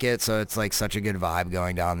 on like it, so it's like such a good vibe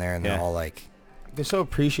going down there, and they're Yeah. all like, They're so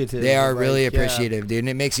appreciative. they are of, really like, yeah, appreciative, dude, and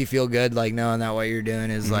it makes you feel good, like knowing that what you're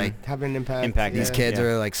doing is Mhm. like having an impact. Impact, these yeah. kids Yeah.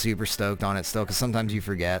 are like super stoked on it still, because sometimes you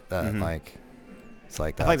forget that Mhm. like it's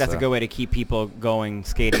like I that. feel like that's so. a good way to keep people going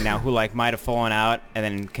skating now who like might have fallen out and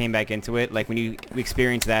then came back into it. Like when you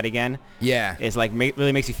experience that again, Yeah, it's like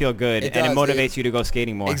really makes you feel good It and it does, motivates you to go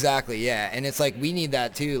skating more. exactly. Yeah, and it's like we need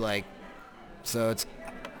that too, like, so it's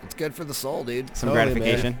good for the soul, dude. Some Totally,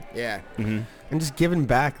 gratification. Yeah, Mm-hmm. And just giving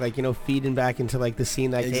back, like, you know, feeding back into like the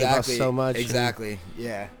scene that gave us exactly. so much. and Exactly.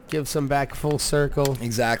 Yeah. Give some back full circle.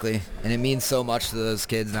 Exactly. And it means so much to those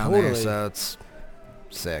kids down there, Totally. so it's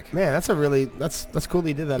sick. Man, that's cool that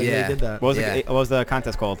you did that. I Yeah. really did that. What was the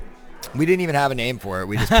contest called? We didn't even have a name for it.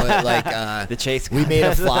 We just put like The chase. we made a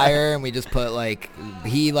contest? flyer and we just put like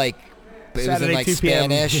it was in Saturday, like 2 p.m.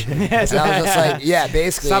 Spanish. Yes. And I was just like, yeah,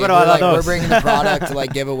 basically Sábado we're, a like, las we're dos. bringing the product to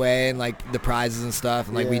like give away and like the prizes and stuff,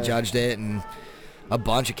 and like we Yeah. judged it, and a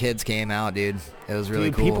bunch of kids came out, dude. It was really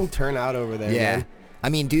Dude, cool. people turn out over there. yeah. Man. I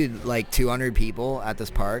mean, dude, like 200 people at this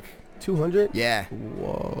park. 200. Yeah.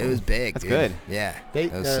 Whoa. It was big. That's dude. good. Yeah. They,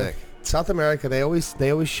 it was sick. South America, they always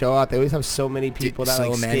show out. They always have so many people Dude, that so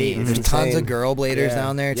like many. skate. It's There's tons of insane. girl bladers Yeah.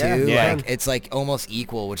 down there Yeah. too. Yeah. Like it's like almost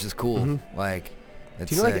equal, which is cool. Mhm. Like, it's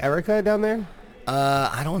Do you know like sick. Erica down there?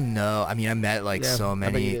 I don't know. I mean, I met like Yeah, so I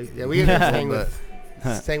bet many. you did. Yeah, we ended up staying but- with.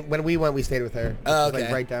 When we went, we stayed with her. Oh, It was, okay.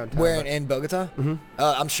 Like right downtown. Where in Bogota? Mhm.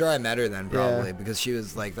 I'm sure I met her then Yeah. probably because she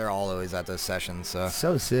was like they're all always at those sessions. So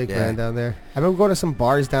So sick, Yeah. man, down there. I remember going to some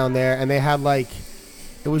bars down there, and they had like,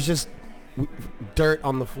 it was just dirt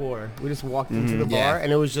on the floor. We just walked into the Mhm. bar, Yeah.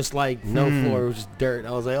 and it was just like no Hmm. floor. It was just dirt.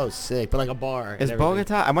 I was like, oh, sick, but like a bar. and Is everything.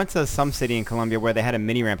 Bogota? I went to some city in Colombia where they had a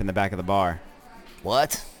mini ramp in the back of the bar.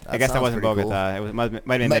 what? I guess that sounds wasn't pretty cool. Bogota. It was might have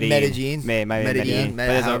been Medellin. Medellin. Might have been Medellin, Medellin. But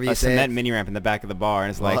there's however a you say cement it. mini ramp in the back of the bar,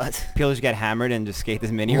 and it's like What? people just get hammered and just skate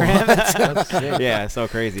this mini What? ramp. That's sick. Yeah, it's so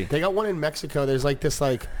crazy. They got one in Mexico. There's like this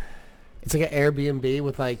like, it's like an Airbnb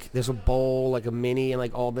with like there's a bowl, like a mini, and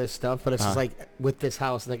like all this stuff. But it's just Uh-huh. like with this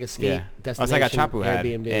house, like a skate Yeah. Oh, destination. it's like a Chapu had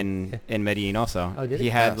Airbnb. in Medellin also. Oh, did he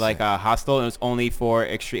it? had Oh, like sick. a hostel, and it was only for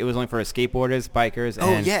It was only for skateboarders, bikers, Oh,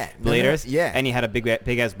 and yeah. No, no, bladers. yeah. And he had a big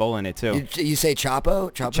ass bowl in it too. You say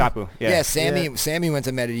Chapo? Chapu, yeah. Yeah, Sammy. Yeah. Sammy went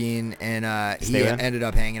to Medellin, and he Stay with him? ended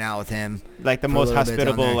up hanging out with him. Like the for a most little bit down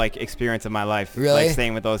hospitable there. like experience of my life. Really? Like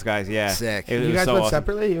staying with those guys. Yeah. Sick. It You was guys so went awesome.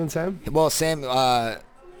 separately, you and Sam? Well, Sam,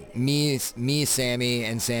 me, Sammy,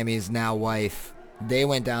 and Sammy's now wife, they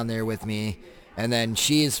went down there with me, and then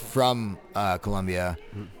she's from Colombia,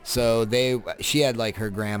 so she had like her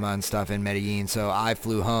grandma and stuff in Medellin, so I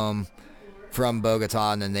flew home from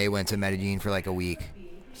Bogota, and then they went to Medellin for like a week.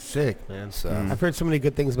 Sick, man. So, I've heard so many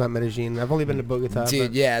good things about Medellin. I've only been to Bogota. dude,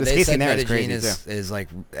 but yeah, The they skate said scene there is Medellin crazy, is like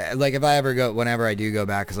if I ever go, whenever I do go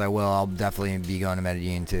back, because I will, I'll definitely be going to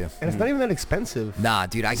Medellin too. And it's not even that expensive. Nah,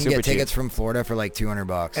 dude, I can Super get tickets cheap. from Florida for like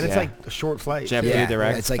 $200. And it's Yeah. like a short flight. JetBlue yeah,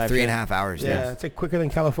 direct it's like type 3.5 hours. Yeah, it's like quicker than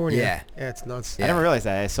California. Yeah. Yeah, it's nuts. Yeah. I never realized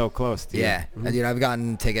that. It's so close. Dude. Yeah, and dude, I've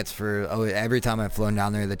gotten tickets for every time I've flown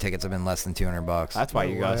down there, the tickets have been less than $200. That's why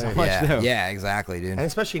No you got so way. much yeah, too. yeah, exactly, dude. And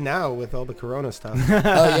especially now with all the Corona stuff.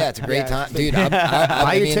 Oh yeah, it's a great Yeah, time, it's dude. Buy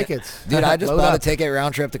I your mean, tickets. dude. I just Load bought a up. ticket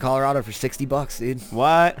round trip to Colorado for $60, dude.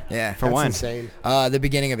 What? Yeah, For That's when? insane. the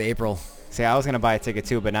beginning of April. See, I was gonna buy a ticket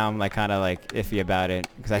too, but now I'm like kind of like iffy about it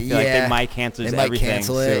because I feel like Yeah. they might cancel They might everything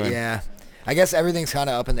cancel it. soon. Yeah, I guess everything's kind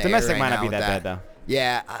of up in the Domestic air might right not now be with that bad though.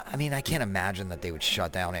 Yeah, I mean, I can't imagine that they would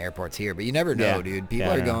shut down airports here, but you never know, Yeah. dude. People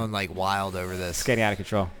Yeah, I are don't know. going like wild over this. It's getting out of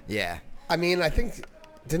control. Yeah, I mean, I think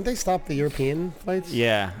Didn't they stop the European flights?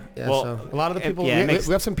 Yeah. Yeah, Well, so a lot of the people, yeah, we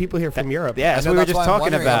have some people here from Europe. Yeah, that's what we were just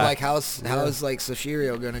talking about. Like, how's like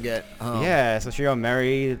Soshiro gonna get home? Yeah, Soshiro,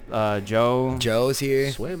 Mary, Joe. Joe's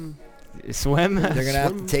here. Swim. Swim. They're gonna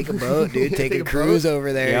have to take a boat, dude. Take a cruise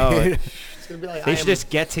over there. Yo, dude. It's gonna be like, they should just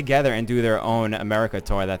get together and do their own America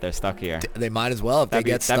tour that they're stuck here. They might as well if they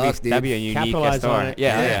get stuck, dude. That'd be a unique Capitalize on tour. it.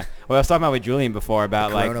 Yeah. Well, I was talking about with Julian before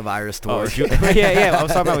about like coronavirus tour. yeah. I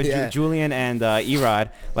was talking about with Yeah. Julian and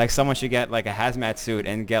Erod. Like someone should get like a hazmat suit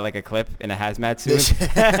and get like a clip in a hazmat suit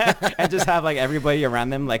and just have like everybody around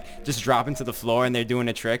them like just drop into the floor and they're doing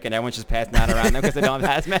a trick and everyone's just passing out around them because they don't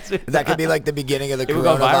have hazmat suits. That could be like the beginning of the It would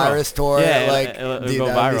go coronavirus viral. tour. Yeah, like, it'll dude, go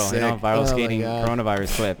that'd be viral. sick. Viral Oh my skating God.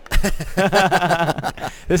 coronavirus clip.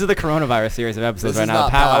 This is the coronavirus series of episodes This right is now.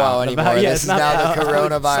 not powwow anymore. Yeah, This it's is not now the powwow.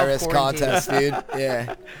 coronavirus Self-quarantine. contest, dude.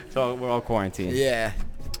 Yeah. So we're all quarantined. Yeah.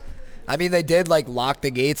 I mean, they did like lock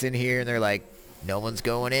the gates in here, and they're like, no one's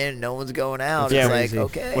going in, no one's going out. Yeah, It's crazy. like,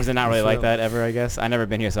 okay. Was it not really like So- that ever, I guess? I never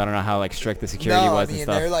been here, so I don't know how like strict the security No, was I mean, and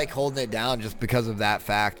stuff. they're like holding it down just because of that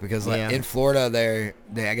fact. Because like Yeah. in Florida,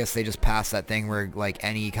 I guess they just passed that thing where like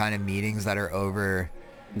any kind of meetings that are over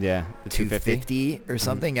Yeah, the 250. 250 or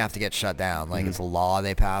something, you have to get shut down. Like it's a law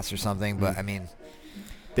they passed or something. But I mean,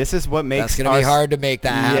 This is what makes that's gonna be hard to make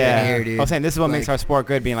that happen here, dude. I was saying this is what makes Like- our sport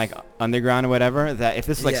good, being like underground or whatever. That if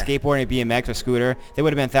this was like Yeah. skateboarding, BMX, or scooter, there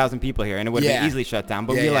would have been 1,000 people here, and it would have Yeah. been easily shut down.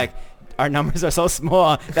 But Yeah, we yeah. like our numbers are so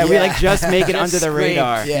small that we like Yeah. just make it Just under the scrape.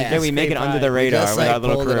 radar. Yeah, we make it scrape under by. the We radar just with like our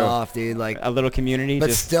little pulled crew, it off, dude. Like, a little community. but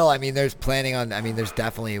just still, I mean, there's planning on. I mean, there's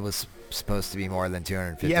definitely was supposed to be more than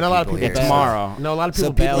 250. Yeah, and a lot of people people here. bail. tomorrow. No, a lot of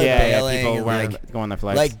So people people bail. are yeah, bailing people and, weren't like- going on their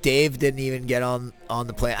flights. Like Dave didn't even get on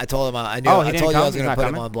the plane. I told him I knew. Oh, he I didn't told you I come? was He's gonna not put him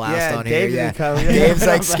coming? on blast Yeah, on Dave here. didn't Yeah, come. Dave's like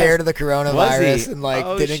Blast. scared of the coronavirus he? and like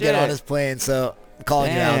Oh, didn't get on shit. his plane. So I'm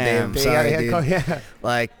calling you out, Dave. Damn. I'm Yeah, sorry, yeah, dude. yeah.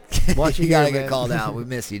 Like Watch you it gotta here, get man. called out. We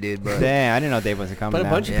miss you, dude. But Damn, I didn't know Dave wasn't coming. But a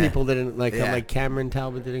down. bunch of Yeah. people didn't like come. Yeah. Like Cameron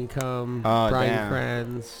Talbot didn't come. Oh, Brian damn.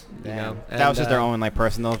 Kranz. You Damn. know, That was just their and, own like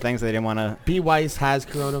personal things. They didn't want to B. Weiss has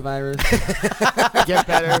coronavirus. Get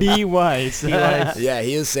better. be wise. B. Weiss. yeah,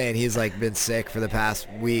 he was saying he's like been sick for the past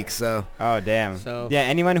week. So Oh damn. So- Yeah,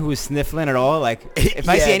 anyone who's sniffling at all, like if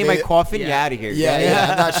I Yeah, see anybody they- coughing, yeah. you're out of here. yeah,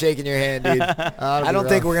 I'm not shaking your hand, dude. That'll I be don't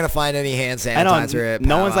think rough. we're gonna find any hand I know, sanitizer at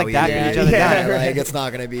no one's, like, Powwow dapping either. each other down. Yeah, like it's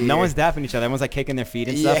not gonna be. No here. one's dapping each other. Everyone's like kicking their feet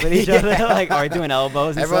and Yeah, stuff at each other, yeah. like or doing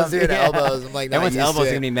elbows. And Everyone's stuff. doing Yeah. elbows. I'm like, not Everyone's used elbows to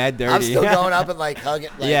gonna it. be mad dirty. I'm still going up and like hugging.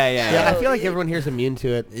 Like, Yeah, yeah. Yeah, I "Yo, feel like dude." everyone here's immune to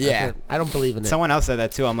it. Yeah. I don't believe in it. Someone else said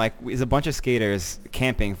that too. I'm like, there's a bunch of skaters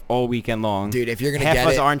camping all weekend long. Dude, if you're gonna half get of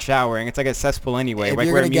us it, aren't showering. It's like a cesspool anyway. if Like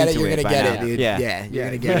you're we're gonna get immune it, you're to gonna by get now. it, dude. Yeah. Yeah, you're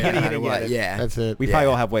gonna get it no You're gonna matter get what. it. Yeah, That's it. We Yeah. probably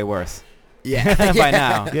all have way worse yeah. by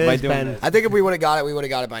now. Good, by doing Ben. this. I think if we would have got it, we would have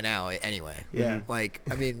got it by now anyway. Yeah. Like,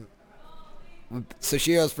 I mean,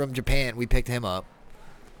 Soshiro's from Japan. We picked him up.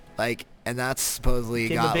 Like, and that's supposedly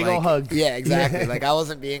Gave him a got big like, ol' hug. Yeah, exactly. Yeah. Like, I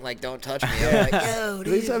wasn't being like, "Don't touch me." I'm like, "Yo,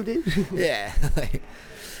 Please, dude." dude. Yeah. Like,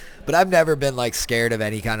 but I've never been like scared of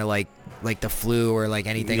any kind of like the flu or like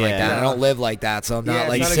anything like Yeah. that. I don't live like that, so I'm Yeah, not it's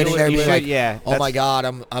like not a sitting good there way to being be. like, yeah. "Oh my that's-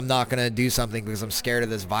 God, I'm not gonna do something because I'm scared of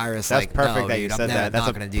this virus." That's like, perfect no, that dude, you I'm said never that. That's not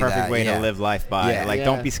a gonna do perfect that. way Yeah. to live life by. Yeah. Like, Yeah.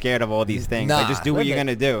 don't be scared of all these things. Nah. Like, just do what Live you're it.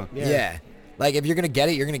 gonna do. Yeah. Like if you're gonna get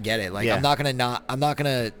it, you're gonna get it. Like Yeah. I'm not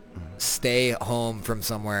gonna stay home from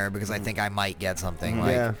somewhere because I think I might get something.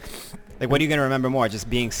 Like Yeah. Like, what are you gonna remember more? Just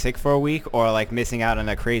being sick for a week, or like missing out on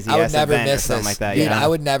a crazy I would ass never event or miss something this. like that? Dude, Yeah. I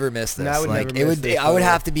would never miss this. No, I would like never it miss would this I would photo.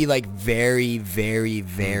 have to be like very, very,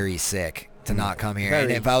 very sick to not come here. And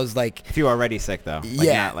Very. if I was like If you were already sick, though. Like,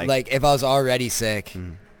 yeah, not, like if I was already sick,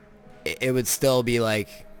 it would still be like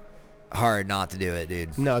hard not to do it,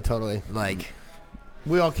 dude. No, totally. Like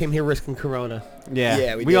We all came here risking corona. yeah.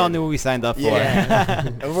 Yeah, we we all did. knew what we signed up for. Yeah.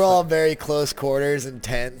 and we're all very close quarters and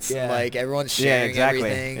tense. Yeah. And, like everyone's Yeah, sharing exactly.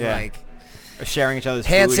 everything. Yeah. Like Sharing each other's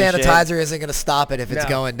hand food and shit. sanitizer isn't gonna stop it if it's No.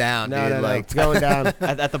 going down, No, dude. no, no. Like It's going down.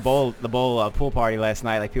 At the bowl pool party last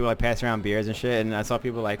night, like people like passing around beers and shit, and I saw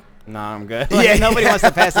people like, "Nah, I'm good." Like, Yeah. nobody wants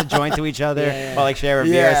to pass a joint to each other Yeah. or like share a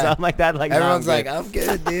beer or Yeah. something like that. Like, nah, everyone's I'm like, good.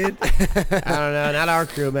 I'm good, dude. I don't know. Not our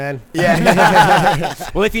crew, man. yeah.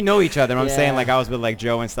 Well, if you know each other, I'm saying Yeah. like I was with like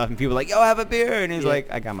Joe and stuff, and people were like, "Yo, have a beer," and he's Yeah.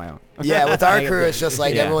 like, "I got my own." Yeah, with our I crew, agree. it's just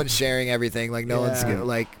like Yeah. everyone's sharing everything. Like no one's Yeah. good.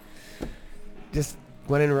 Like Just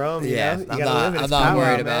when in Rome, you yeah, know? You I'm gotta not. live it. I'm It's not power,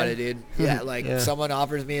 worried man. about it, dude. Yeah, like Yeah. someone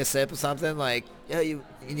offers me a sip of something, like yeah, you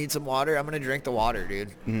need some water. I'm gonna drink the water, dude.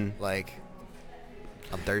 Mhm. Like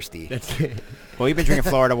I'm thirsty. That's it. Well, you've been drinking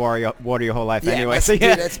Florida water your whole life Yeah, anyway, that's- so yeah, dude,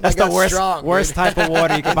 that's- that's my the gut's worst strong, worst dude. type of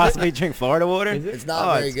water you could possibly drink. Florida water. Is it? It's not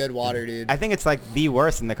Oh, very it's- good water, dude. I think it's like the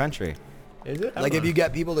worst in the country. Is it? Like if you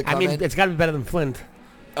get people to I come mean, in, it's got to be better than Flint.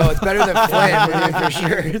 Oh, it's better than Flint, for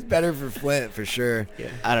sure. It's better for Flint, for sure. Yeah.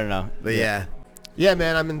 I don't know. But yeah. Yeah,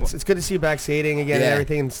 man. I mean, it's good to see you back skating again and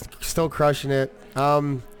everything, and still crushing it. I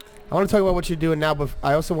want to talk about what you're doing now, but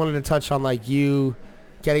I also wanted to touch on like you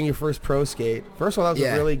getting your first pro skate. First of all, that was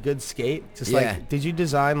a really good skate. Just like, did you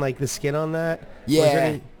design like the skin on that?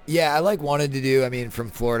 Yeah. Yeah, I like wanted to do, I mean, from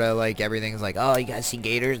Florida, like everything's like, oh, you guys see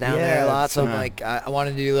gators down there a lot. So I'm like, I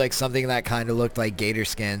wanted to do like something that kind of looked like gator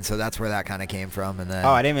skin. So that's where that kind of came from. And then,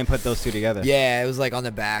 I didn't even put those two together. Yeah, it was like on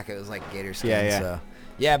the back, it was like gator skin. Yeah. So.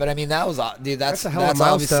 Yeah, but I mean, that was, dude, that's a hell of a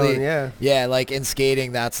milestone, yeah, like in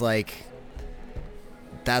skating, that's like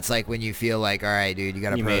when you feel like, all right, dude, you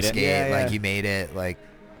got a pro skate. Like you made it. Like,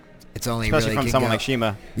 it's only especially really from someone like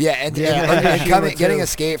Shima. Yeah, and getting a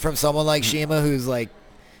skate from someone like Shima, who's like,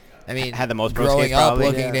 I mean, had the most pro growing skates, up, probably.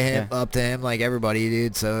 looking to him, up to him, like everybody,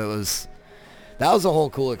 dude. So that was a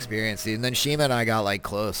whole cool experience, dude. And then Shima and I got like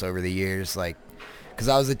close over the years, like, because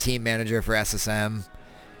I was the team manager for SSM,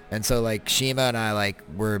 and so like Shima and I like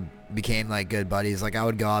became like good buddies. Like I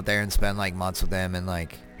would go out there and spend like months with him and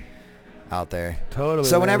like out there. Totally.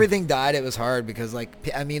 So when everything died, it was hard because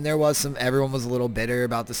like, I mean, everyone was a little bitter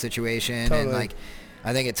about the situation, and like,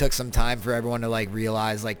 I think it took some time for everyone to like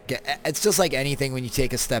realize, like, it's just like anything when you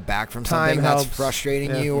take a step back from something that's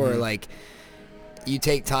frustrating you, or like you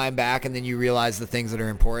take time back and then you realize the things that are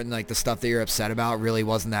important, like the stuff that you're upset about really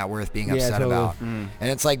wasn't that worth being upset about. And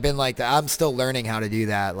it's like been like that. I'm still learning how to do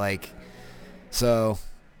that. Like, so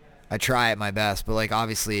I try at my best, but like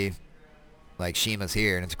obviously like Shima's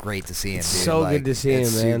here and it's great to see him, dude. So like, good to see him, man.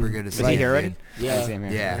 Super good to see him. Was he here already? Yeah.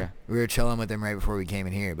 Yeah. Okay. We were chilling with him right before we came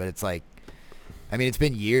in here, but it's like, I mean, it's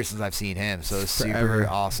been years since I've seen him, so it's super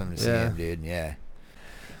awesome to see him, dude. Yeah.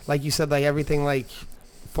 Like you said, like everything like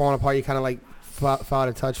falling apart, you kind of like fought out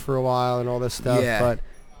of touch for a while and all this stuff. Yeah. But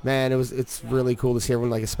man, it's really cool to see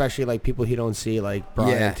everyone, like especially like people you don't see, like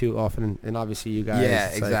Brian too often, and obviously you guys. Yeah,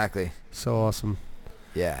 it's exactly. Like, so awesome.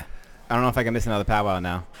 Yeah. I don't know if I can miss another powwow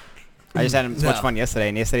now. I just had so much fun yesterday,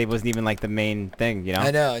 and yesterday wasn't even like the main thing, you know.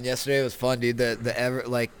 I know, and yesterday was fun, dude.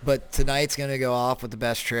 But tonight's gonna go off with the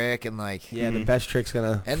best trick, and like the best trick's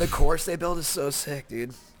gonna. And the course they built is so sick,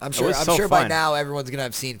 dude. I'm sure fun. by now everyone's gonna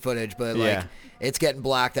have seen footage, but like it's getting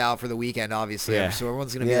blacked out for the weekend, obviously. Yeah. So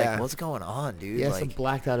everyone's gonna be like, "What's going on, dude?" Yeah, like, it's a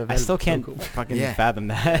blacked out event. I still can't fucking fathom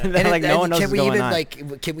that. And like no one knows what's going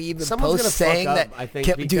on. Can we even someone's post saying up, that? I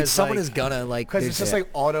think, dude, someone is gonna like because it's just like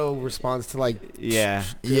auto response to like do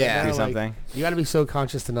something. Like, you got to be so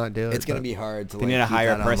conscious to not do it. It's gonna be hard to. They need to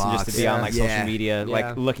hire a person just to be on like social media,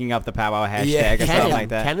 like looking up the powwow hashtag or something like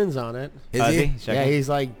that. Kennan's on it. Is he? Yeah, he's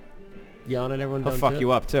like yelling at everyone. He'll fuck you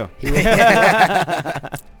up too.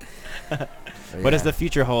 What does the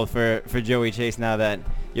future hold for Joey Chase now that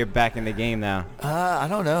you're back in the game now? I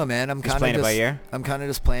don't know, man. I'm kind of playing it by ear. I'm kind of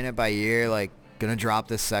just playing it by ear. Like, gonna drop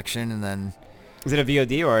this section and then. Is it a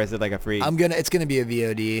VOD or is it like a free? It's gonna be a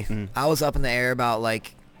VOD. I was up in the air about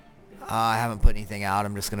like, I haven't put anything out.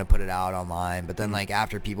 I'm just gonna put it out online. But then like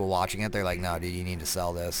after people watching it, they're like, no, dude, you need to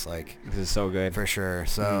sell this. Like, this is so good for sure.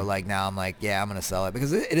 So like now I'm like, yeah, I'm gonna sell it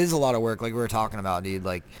because it is a lot of work. Like we were talking about, dude.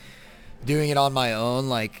 Like. Doing it on my own,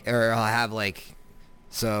 like, or I'll have like,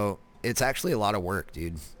 so it's actually a lot of work,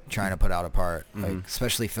 dude, trying to put out a part, like,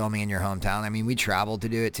 especially filming in your hometown. I mean, we traveled to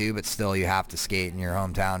do it too, but still you have to skate in your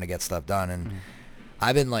hometown to get stuff done. And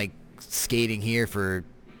I've been like skating here for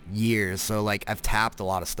years. So like I've tapped a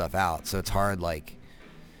lot of stuff out. So it's hard. Like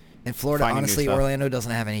in Florida, honestly, Orlando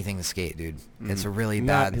doesn't have anything to skate, dude. It's a really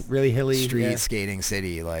bad, really hilly street skating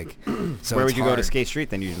city. Like, so where would you go to skate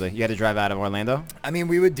street then usually? You had to drive out of Orlando? I mean,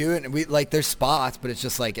 we would do it. And we like, there's spots, but it's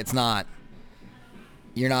just like, it's not,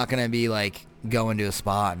 you're not going to be like going to a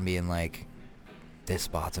spot and being like, this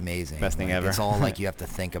spot's amazing. Best thing ever. It's all like, you have to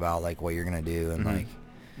think about like what you're going to do and like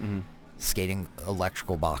skating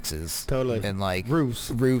electrical boxes. Totally. And like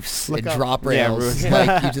roofs and drop rails. Yeah,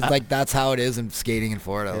 like you just like, that's how it is in skating in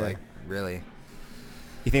Florida. Like really.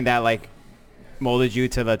 You think that like molded you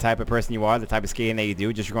to the type of person you are, the type of skating that you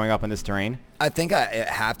do, just growing up in this terrain? I think I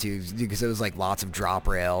have to because it was like lots of drop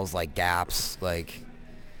rails, like gaps, like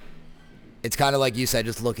it's kind of like you said,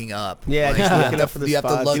 just looking up. Yeah, like, just looking up for the you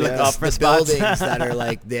spots. have to look look at up for the spots. buildings that are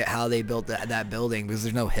like how they built that building because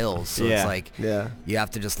there's no hills, so it's like you have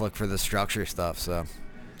to just look for the structure stuff. So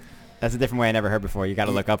that's a different way I never heard before. You got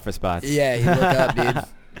to look up for spots. Yeah, you look up, dude.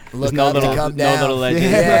 Look no up little, to come down. No little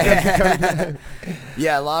legend.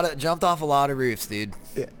 Yeah, jumped off a lot of roofs, dude.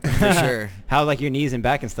 For sure. How like your knees and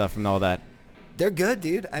back and stuff from all that? They're good,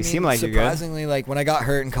 dude. I mean, seem like surprisingly, like when I got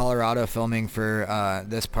hurt in Colorado filming for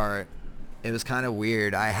this part, it was kind of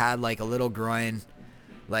weird. I had like a little groin,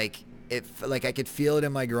 like like I could feel it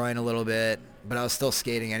in my groin a little bit, but I was still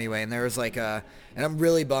skating anyway. And there was like and I'm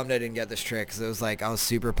really bummed I didn't get this trick, because it was like I was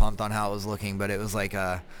super pumped on how it was looking, but it was like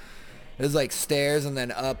stairs and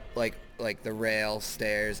then up like the rail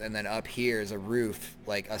stairs, and then up here is a roof,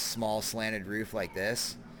 like a small slanted roof like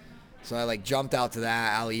this. So I like jumped out to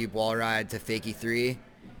that alley-oop wall ride to fakie 3.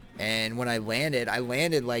 And when I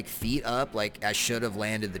landed like feet up, like I should have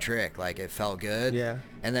landed the trick. Like it felt good. Yeah.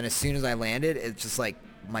 And then as soon as I landed, it's just like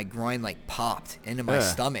my groin like popped into my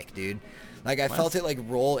stomach, dude. Like I felt it like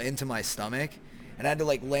roll into my stomach, and I had to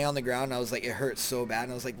like lay on the ground. And I was like, it hurt so bad.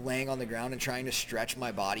 And I was like laying on the ground and trying to stretch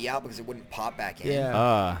my body out because it wouldn't pop back in.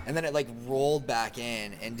 Yeah. And then it like rolled back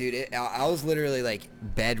in, and dude, I was literally like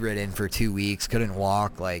bedridden for 2 weeks, couldn't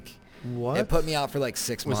walk, like. What? It put me out for like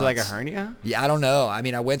 6 months. Was it like a hernia? Yeah, I don't know. I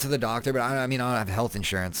mean, I went to the doctor, but I don't have health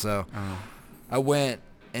insurance, so I went,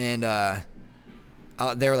 and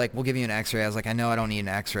they were like, "We'll give you an X-ray." I was like, "I know I don't need an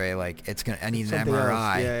X-ray. Like, I need an Something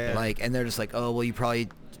MRI." else. Yeah. Like, and they're just like, "Oh, well, you probably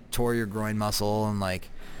tore your groin muscle," and like,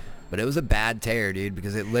 but it was a bad tear, dude,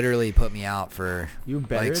 because it literally put me out for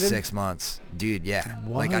like 6 months, dude. Yeah,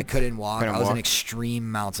 What? like I couldn't walk. I was in extreme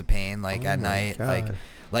amounts of pain, like at my night, God.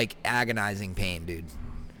 like agonizing pain, dude.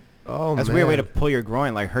 Oh, That's a man. weird way to pull your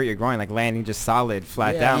groin, like hurt your groin, like landing just solid,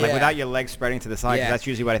 flat down, like without your legs spreading to the side. 'Cause that's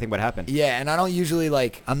usually what I think would happen. Yeah, and I don't usually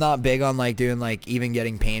like. I'm not big on like doing like even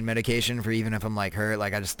getting pain medication for even if I'm like hurt.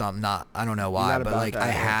 Like I just don't I don't know why, Not but about like that, I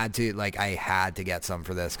yeah. had to get some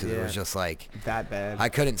for this because it was just like that bad. I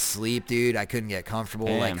couldn't sleep, dude. I couldn't get comfortable.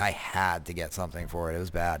 Damn. Like I had to get something for it. It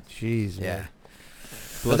was bad. Jeez, Yeah.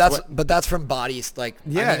 man. But that's from bodies. Like I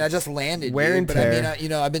mean, I just landed. Wear dude, and but tear. I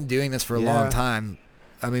mean, I've been doing this for a long time.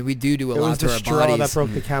 I mean, we do a It lot was to the our straw bodies. that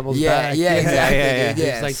broke the camel's Yeah, back. yeah, exactly, yeah. dude.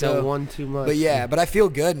 Yeah, It's like so, the one too much. But I feel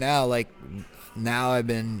good now. Like now I've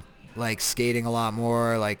been like skating a lot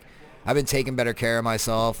more. Like I've been taking better care of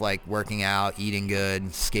myself, like working out, eating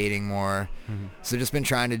good, skating more. Mm-hmm. So just been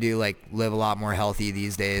trying to do like live a lot more healthy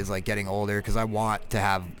these days, like getting older, because I want to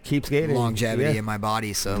have keep skating. longevity Yeah. in my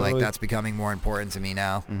body. So Totally. like that's becoming more important to me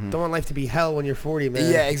now. Don't want life to be hell when you're 40,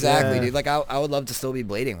 man. Yeah, exactly, Yeah. dude. Like I would love to still be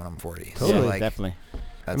blading when I'm 40. Totally. So, like, Definitely.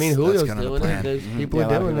 I mean, Julio's kind of the doing it. plan. There's people Yeah, a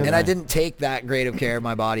lot of doing people it. And I didn't take that great of care of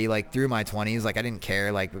my body like through my 20s. Like I didn't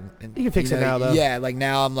care. Like You can fix it now, though. Yeah, like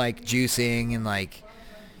now I'm like juicing and like,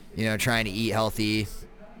 trying to eat healthy.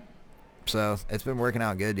 So it's been working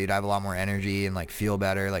out good, dude. I have a lot more energy and like feel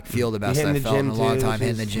better. Like feel the best hitting I've the felt in a gym, long too, time. which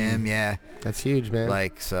Hitting the is- gym, yeah. That's huge, man.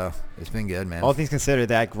 Like so, it's been good, man. All things considered,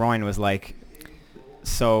 that groin was like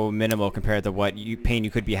so minimal compared to what pain you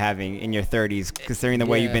could be having in your 30s, considering the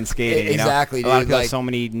way you've been skating. Exactly, a lot of dude, people have like- so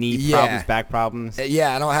many knee Yeah. problems, back problems.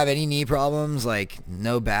 Yeah, I don't have any knee problems. Like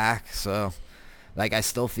no back. So, like I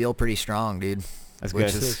still feel pretty strong, dude. That's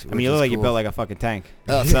Which good. is- I mean, you which look is like you cool. built like a fucking tank.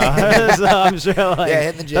 Oh, So, so I'm sure like yeah,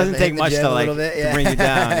 hitting the gym. doesn't take hitting the much gym to a like little bit, to bring you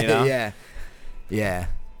down. You know. yeah, yeah.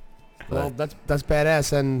 Well, that's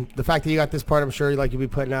badass, and the fact that you got this part, I'm sure like you'll be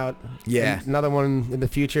putting out another one in the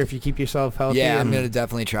future if you keep yourself healthy. Yeah, I'm and- gonna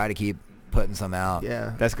definitely try to keep putting some out.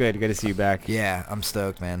 Yeah, That's good. Good to see you back. Yeah, I'm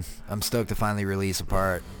stoked, man. I'm stoked to finally release a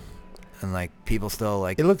part, and like people still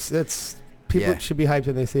like. it's people Yeah. should be hyped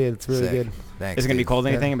when they see it. It's really Sick. good. Thanks. Is it gonna be dude. cold?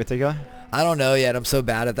 Yeah. Anything in particular? I don't know yet. I'm so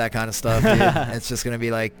bad at that kind of stuff, dude. It's just gonna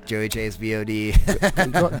be like Joey Chase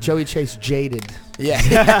VOD. Joey Chase jaded. Yeah.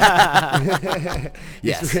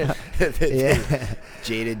 yes. Yeah.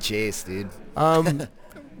 Jaded Chase, dude.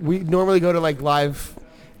 We normally go to like live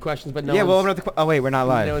questions, but no. Yeah, we'll one's, open up the. Oh wait, we're not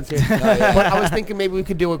live. no one's here. But I was thinking maybe we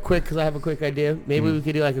could do a quick, because I have a quick idea. Maybe we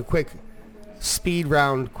could do like a quick speed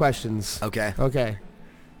round questions. Okay. Okay.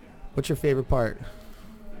 What's your favorite part?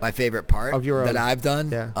 My favorite part Of your that own. I've done?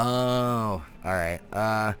 Yeah. Oh, all right.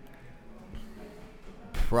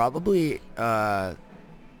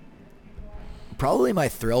 Probably my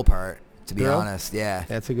thrill part, to be Thrill? honest. Yeah.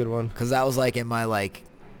 That's a good one. Because that was like in my like,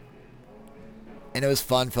 and it was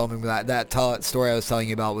fun filming that story I was telling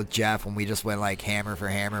you about with Jeff when we just went like hammer for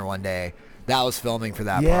hammer one day. That was filming for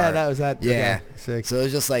that Yeah, part. that was that. Yeah. Okay, sick. So it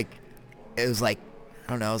was just like, it was like,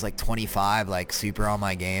 I don't know, it was like 25, like super on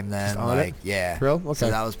my game then. Just on it? Like, yeah. Thrill? Okay. So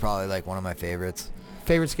that was probably like one of my favorites.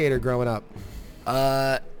 Favorite skater growing up?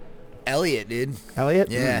 Elliot, dude. Elliot?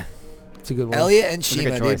 Yeah. It's a good one. Elliot and a good Shima,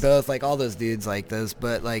 dude, choice. both like all those dudes like those,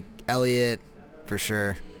 but like Elliot for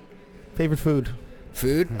sure. Favorite food?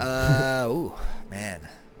 Food? Ooh, man.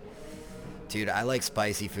 Dude, I like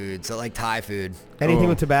spicy food, so like Thai food. Anything Oh.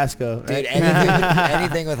 with Tabasco. Dude, right?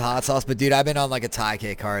 anything with hot sauce. But dude, I've been on like a Thai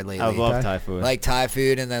kick hard lately. I love Okay. Thai food. Like Thai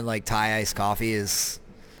food, and then like Thai iced coffee is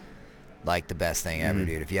like the best thing ever,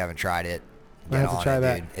 dude. If you haven't tried it, I get have to on try it,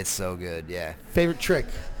 that. dude. It's so good. Yeah. Favorite trick?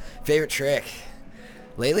 Favorite trick?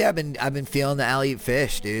 Lately, I've been feeling the alley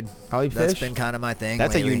fish, dude. Alley That's fish? been kind of my thing.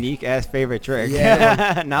 That's lately. a unique ass favorite trick.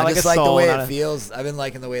 Yeah, not I like just a like soul. the way not it a- feels. I've been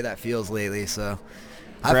liking the way that feels lately. So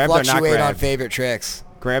I Grabbed or not fluctuate on grabbed? favorite tricks.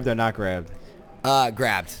 Grabbed or not grabbed?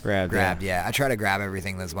 Grabbed. Grabbed, Yeah. I try to grab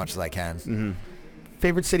everything as much as I can. Mm-hmm.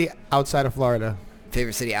 Favorite city outside of Florida?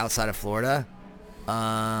 Favorite city outside of Florida?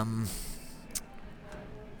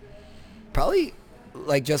 Probably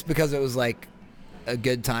like just because it was like a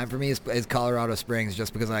good time for me is Colorado Springs,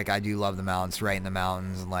 just because like I do love the mountains, right in the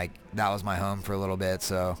mountains, and like that was my home for a little bit,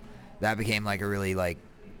 so that became like a really like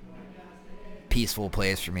peaceful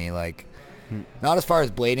place for me, like not as far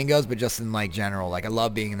as blading goes, but just in like general, like I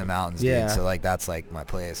love being in the mountains, Yeah. dude, so like that's like my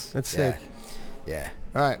place. That's yeah. sick. Yeah.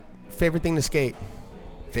 All right. Favorite thing to skate?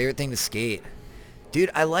 Favorite thing to skate? Dude,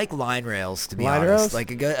 I like line rails, to be Line honest. rails?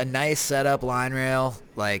 Like a nice setup line rail,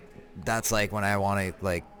 like that's like when I want to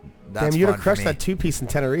like that's Damn, you'd fun have for crushed me. that 2-piece in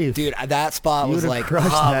Tenerife. Dude, that spot You was would've like,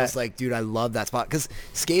 crushed I that. was like, dude, I love that spot. Because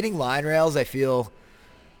skating line rails, I feel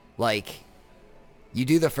like you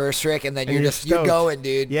do the first trick and then And you're stoked. going,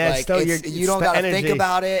 dude. Yeah, like, stoked. you It's don't the got to think energy.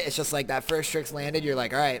 about it. It's just like that first trick's landed. You're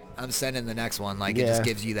like, all right, I'm sending the next one. Like, it just Yeah.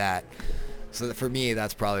 gives you that. So that for me,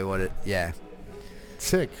 that's probably what it, yeah.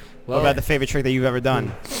 Sick. What about the favorite trick that you've ever done?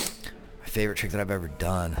 My favorite trick that I've ever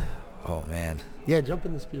done. Oh, man. Yeah, jump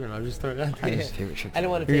in the speaker and I'll just throw it out there. Favorite trick. I don't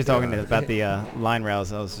want to We were take talking it. about the line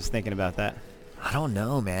rails. I was just thinking about that. I don't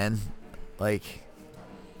know, man. Like,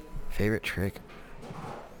 favorite trick.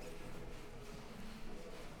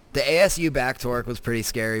 The ASU back torque was pretty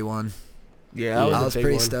scary one. Yeah, that was I a was big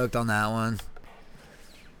pretty one. stoked on that one.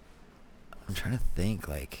 I'm trying to think,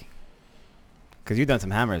 like, Because you've done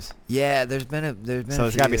some hammers. yeah, there's been So a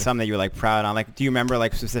there's got to be few. something that you were like proud on. Like, do you remember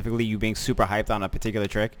like specifically you being super hyped on a particular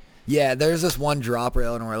trick? Yeah, there's this one drop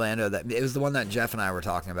rail in Orlando that it was the one that Jeff and I were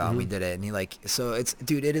talking about. And we did it, and he like, so it's,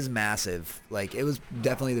 dude, it is massive. Like, it was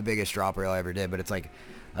definitely the biggest drop rail I ever did. But it's like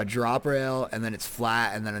a drop rail, and then it's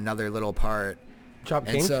flat, and then another little part. Drop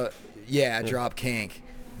And kink? so, yeah, drop kink.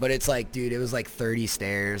 But it's like, dude, it was like 30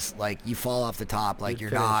 stairs. Like, you fall off the top, like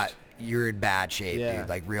You're you're in bad shape, Yeah. dude,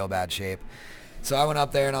 like real bad shape. So I went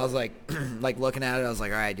up there and I was like, like looking at it, I was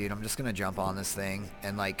like, all right, dude, I'm just gonna jump on this thing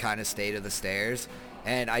and like kind of stay to the stairs.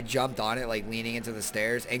 And I jumped on it, like leaning into the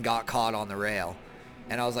stairs, and got caught on the rail.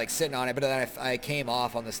 And I was like sitting on it, but then I came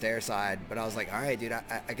off on the stair side. But I was like, all right, dude,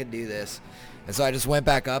 I could do this. And so I just went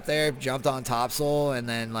back up there, jumped on topsoil, and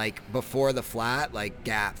then like before the flat, like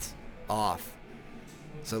gapped off.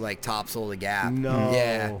 So like topsoil to gap. No.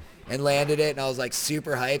 Yeah. And landed it, and I was like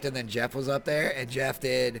super hyped. And then Jeff was up there, and Jeff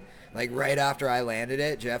did like right after I landed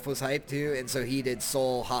it. Jeff was hyped too, and so he did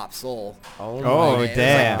soul hop soul. Oh, And Oh, it was, like,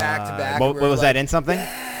 damn. back to back. What, and we what were was like, that in something?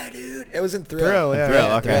 yeah, dude. It was in Thrill. Thrill, yeah.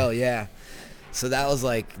 Thrill, okay. Thrill, yeah. So that was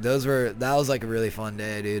like, that was like a really fun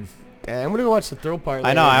day, dude. Yeah, I'm going to go watch the thrill part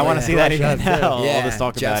I know. later. I want to Yeah. see that Watch again too. now. yeah, All this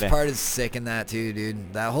talk Jeff's about it. part is sick in that too,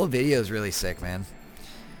 dude. That whole video is really sick, man.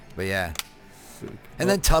 But yeah. And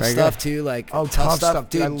then tough Very stuff good. too, like Oh, Tough Stuff,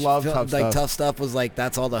 dude, I love Tough like Stuff. Tough Stuff was like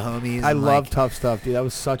that's all the homies. I and, love like, Tough Stuff, dude. That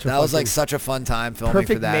was such a that was like fucking such a fun time filming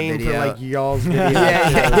perfect for that name video. for like y'all's video. Yeah,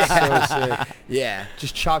 That was so sick. yeah.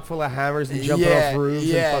 Just chock full of hammers and jumping yeah, off roofs.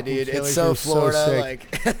 yeah, and fucking dude. It's killers. so It was Florida, sick.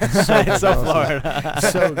 like It's so Florida.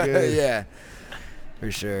 so good. yeah, for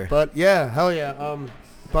sure. But yeah, hell yeah.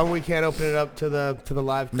 Bum we can't open it up to the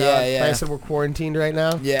live crowd. Yeah, yeah. Like I said, we're quarantined right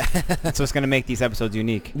now. Yeah, That's what's gonna make these episodes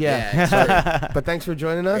unique. Yeah. Yeah, But thanks for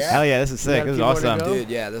joining us. Yeah. Hell yeah, this is sick. gotta This is keep more to awesome. go. dude.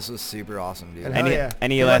 Yeah, this was super awesome, dude. And hell Any yeah.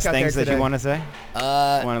 any Good last luck out there things that you today. want to say?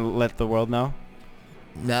 Want to let the world know?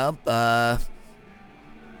 No, no,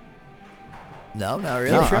 not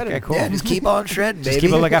really. No, shredding. okay, cool. Yeah, just keep on shredding, Just baby.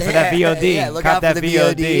 keep a lookout for that Yeah, VOD. Yeah, look Cop out that for the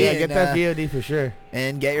VOD. VOD. Yeah, and, get that VOD for sure.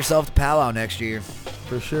 and get yourself to powwow next year.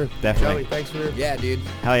 For sure. Definitely. Joey, thanks for Yeah, dude.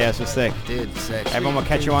 Hell yeah, this was sick. Dude, sick. Everyone will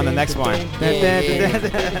catch you on the next one.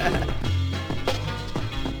 Yeah.